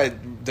hard. That's why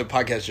the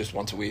podcast is just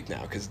once a week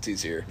now because it's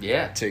easier.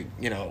 Yeah. To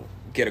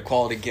get a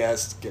quality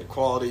guest, get a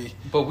quality.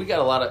 But we got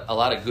a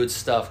lot of good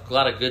stuff. A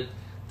lot of good.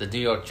 The New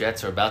York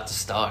Jets are about to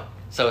start,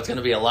 so it's going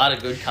to be a lot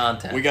of good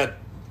content.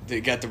 You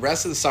got the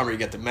rest of the summer. You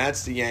got the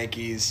Mets, the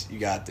Yankees. You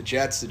got the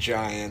Jets, the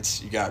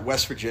Giants. You got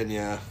West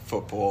Virginia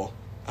football.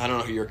 I don't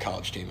know who your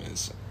college team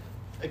is.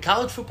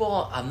 College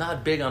football, I'm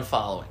not big on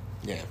following.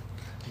 Yeah.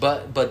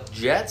 But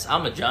Jets,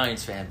 I'm a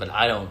Giants fan, but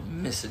I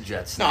don't miss a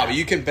Jets. No, but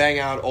you can bang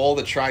out all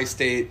the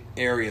tri-state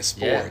area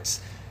sports,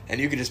 and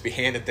you can just be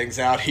handing things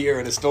out here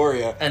in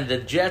Astoria. And the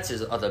Jets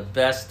are the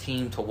best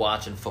team to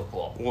watch in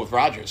football. Well, with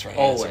Rodgers, right?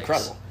 Always. It's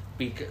incredible.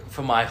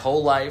 For my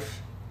whole life,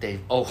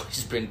 they've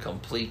always been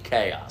complete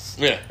chaos.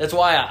 Yeah. That's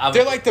why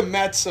they're like the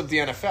Mets of the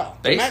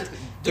NFL.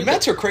 The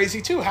Mets are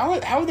crazy, too. How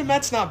are the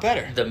Mets not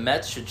better? The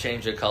Mets should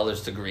change their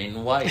colors to green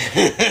and white.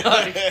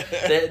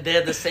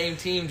 They're the same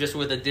team, just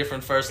with a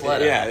different first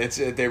letter. Yeah,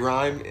 they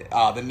rhyme.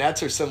 The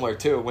Nets are similar,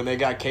 too. When they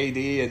got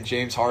KD and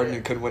James Harden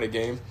and couldn't win a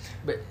game.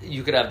 But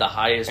you could have the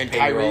highest and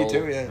payroll. Kyrie,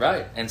 too, yeah.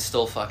 Right, and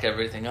still fuck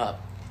everything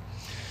up.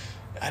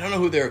 I don't know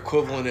who their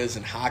equivalent is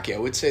in hockey. I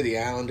would say the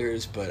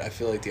Islanders, but I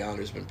feel like the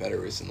Islanders have been better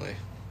recently.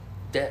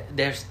 They've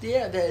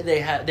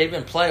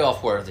been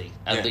playoff worthy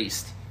at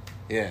least.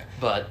 Yeah,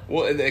 but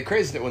the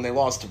crazy that when they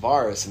lost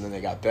Tavares and then they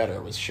got better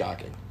was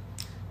shocking.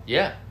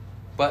 Yeah,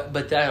 but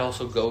that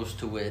also goes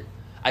to it.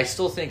 I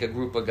still think a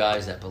group of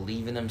guys that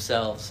believe in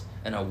themselves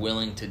and are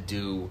willing to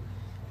do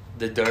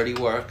the dirty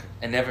work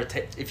and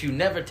if you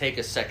never take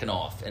a second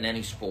off in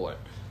any sport,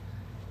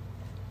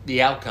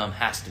 the outcome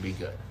has to be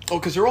good. Oh,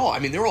 because they're all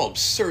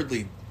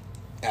absurdly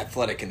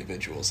athletic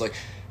individuals. Like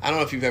I don't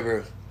know if you've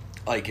ever.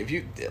 Like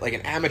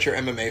an amateur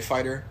MMA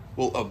fighter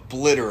will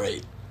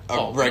obliterate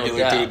a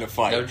regular dude in a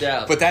fight. No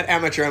doubt. But that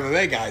amateur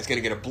MMA guy is going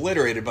to get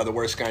obliterated by the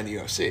worst guy in the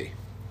UFC.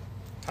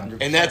 100%.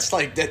 And that's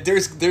like that.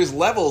 There's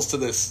levels to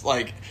this.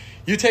 Like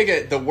you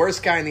take the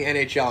worst guy in the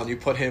NHL and you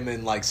put him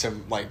in like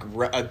some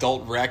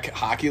adult rec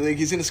hockey league,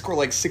 he's going to score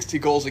like 60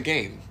 goals a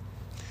game.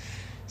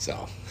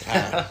 So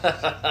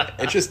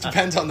it just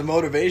depends on the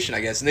motivation,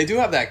 I guess. And they do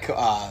have that.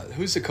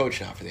 Who's the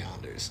coach now for the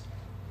Islanders?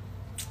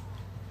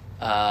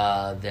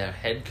 Their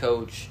head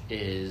coach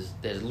there's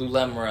Lou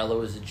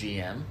Lamoriello as a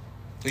GM.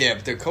 Yeah,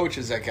 but their coach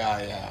is that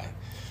guy.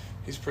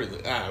 He's pretty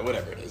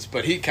whatever it is,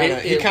 but he kind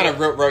of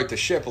wrote the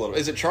ship a little.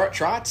 Is it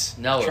Trotz?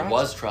 No, Trotz? It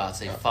was Trotz.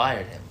 They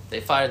fired him.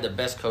 They fired the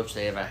best coach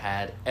they ever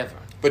had ever.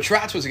 But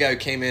Trotz was the guy who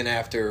came in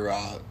after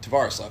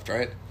Tavares left,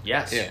 right?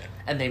 Yes. Yeah.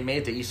 And they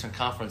made the Eastern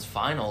Conference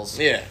Finals.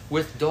 Yeah.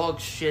 With dog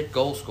shit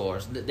goal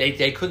scorers.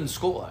 They couldn't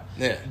score.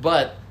 Yeah.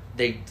 But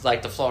they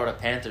like the Florida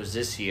Panthers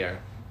this year.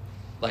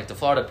 Like, the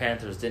Florida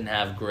Panthers didn't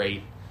have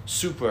great,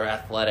 super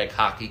athletic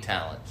hockey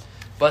talent,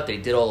 but they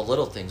did all the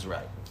little things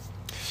right.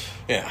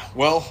 Yeah,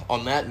 well,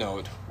 on that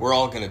note, we're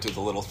all going to do the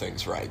little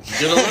things right.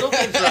 Do the little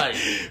things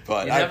right.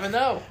 But you never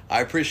know.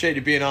 I appreciate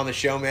you being on the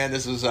show, man.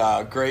 This was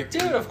great.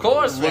 Dude, of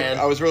course, man.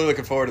 I was really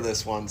looking forward to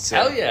this one. So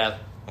Hell yeah.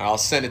 I'll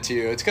send it to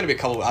you. It's going to be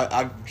a couple.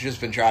 I've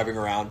just been driving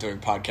around doing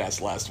podcasts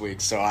last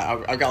week, so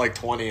I've got like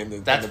 20 in the.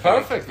 That's in the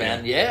perfect,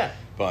 man. Yeah.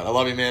 But I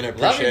love you, man. I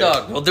appreciate love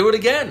you, dog. We'll do it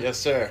again. Yes,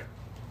 sir.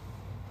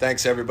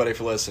 Thanks, everybody,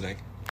 for listening.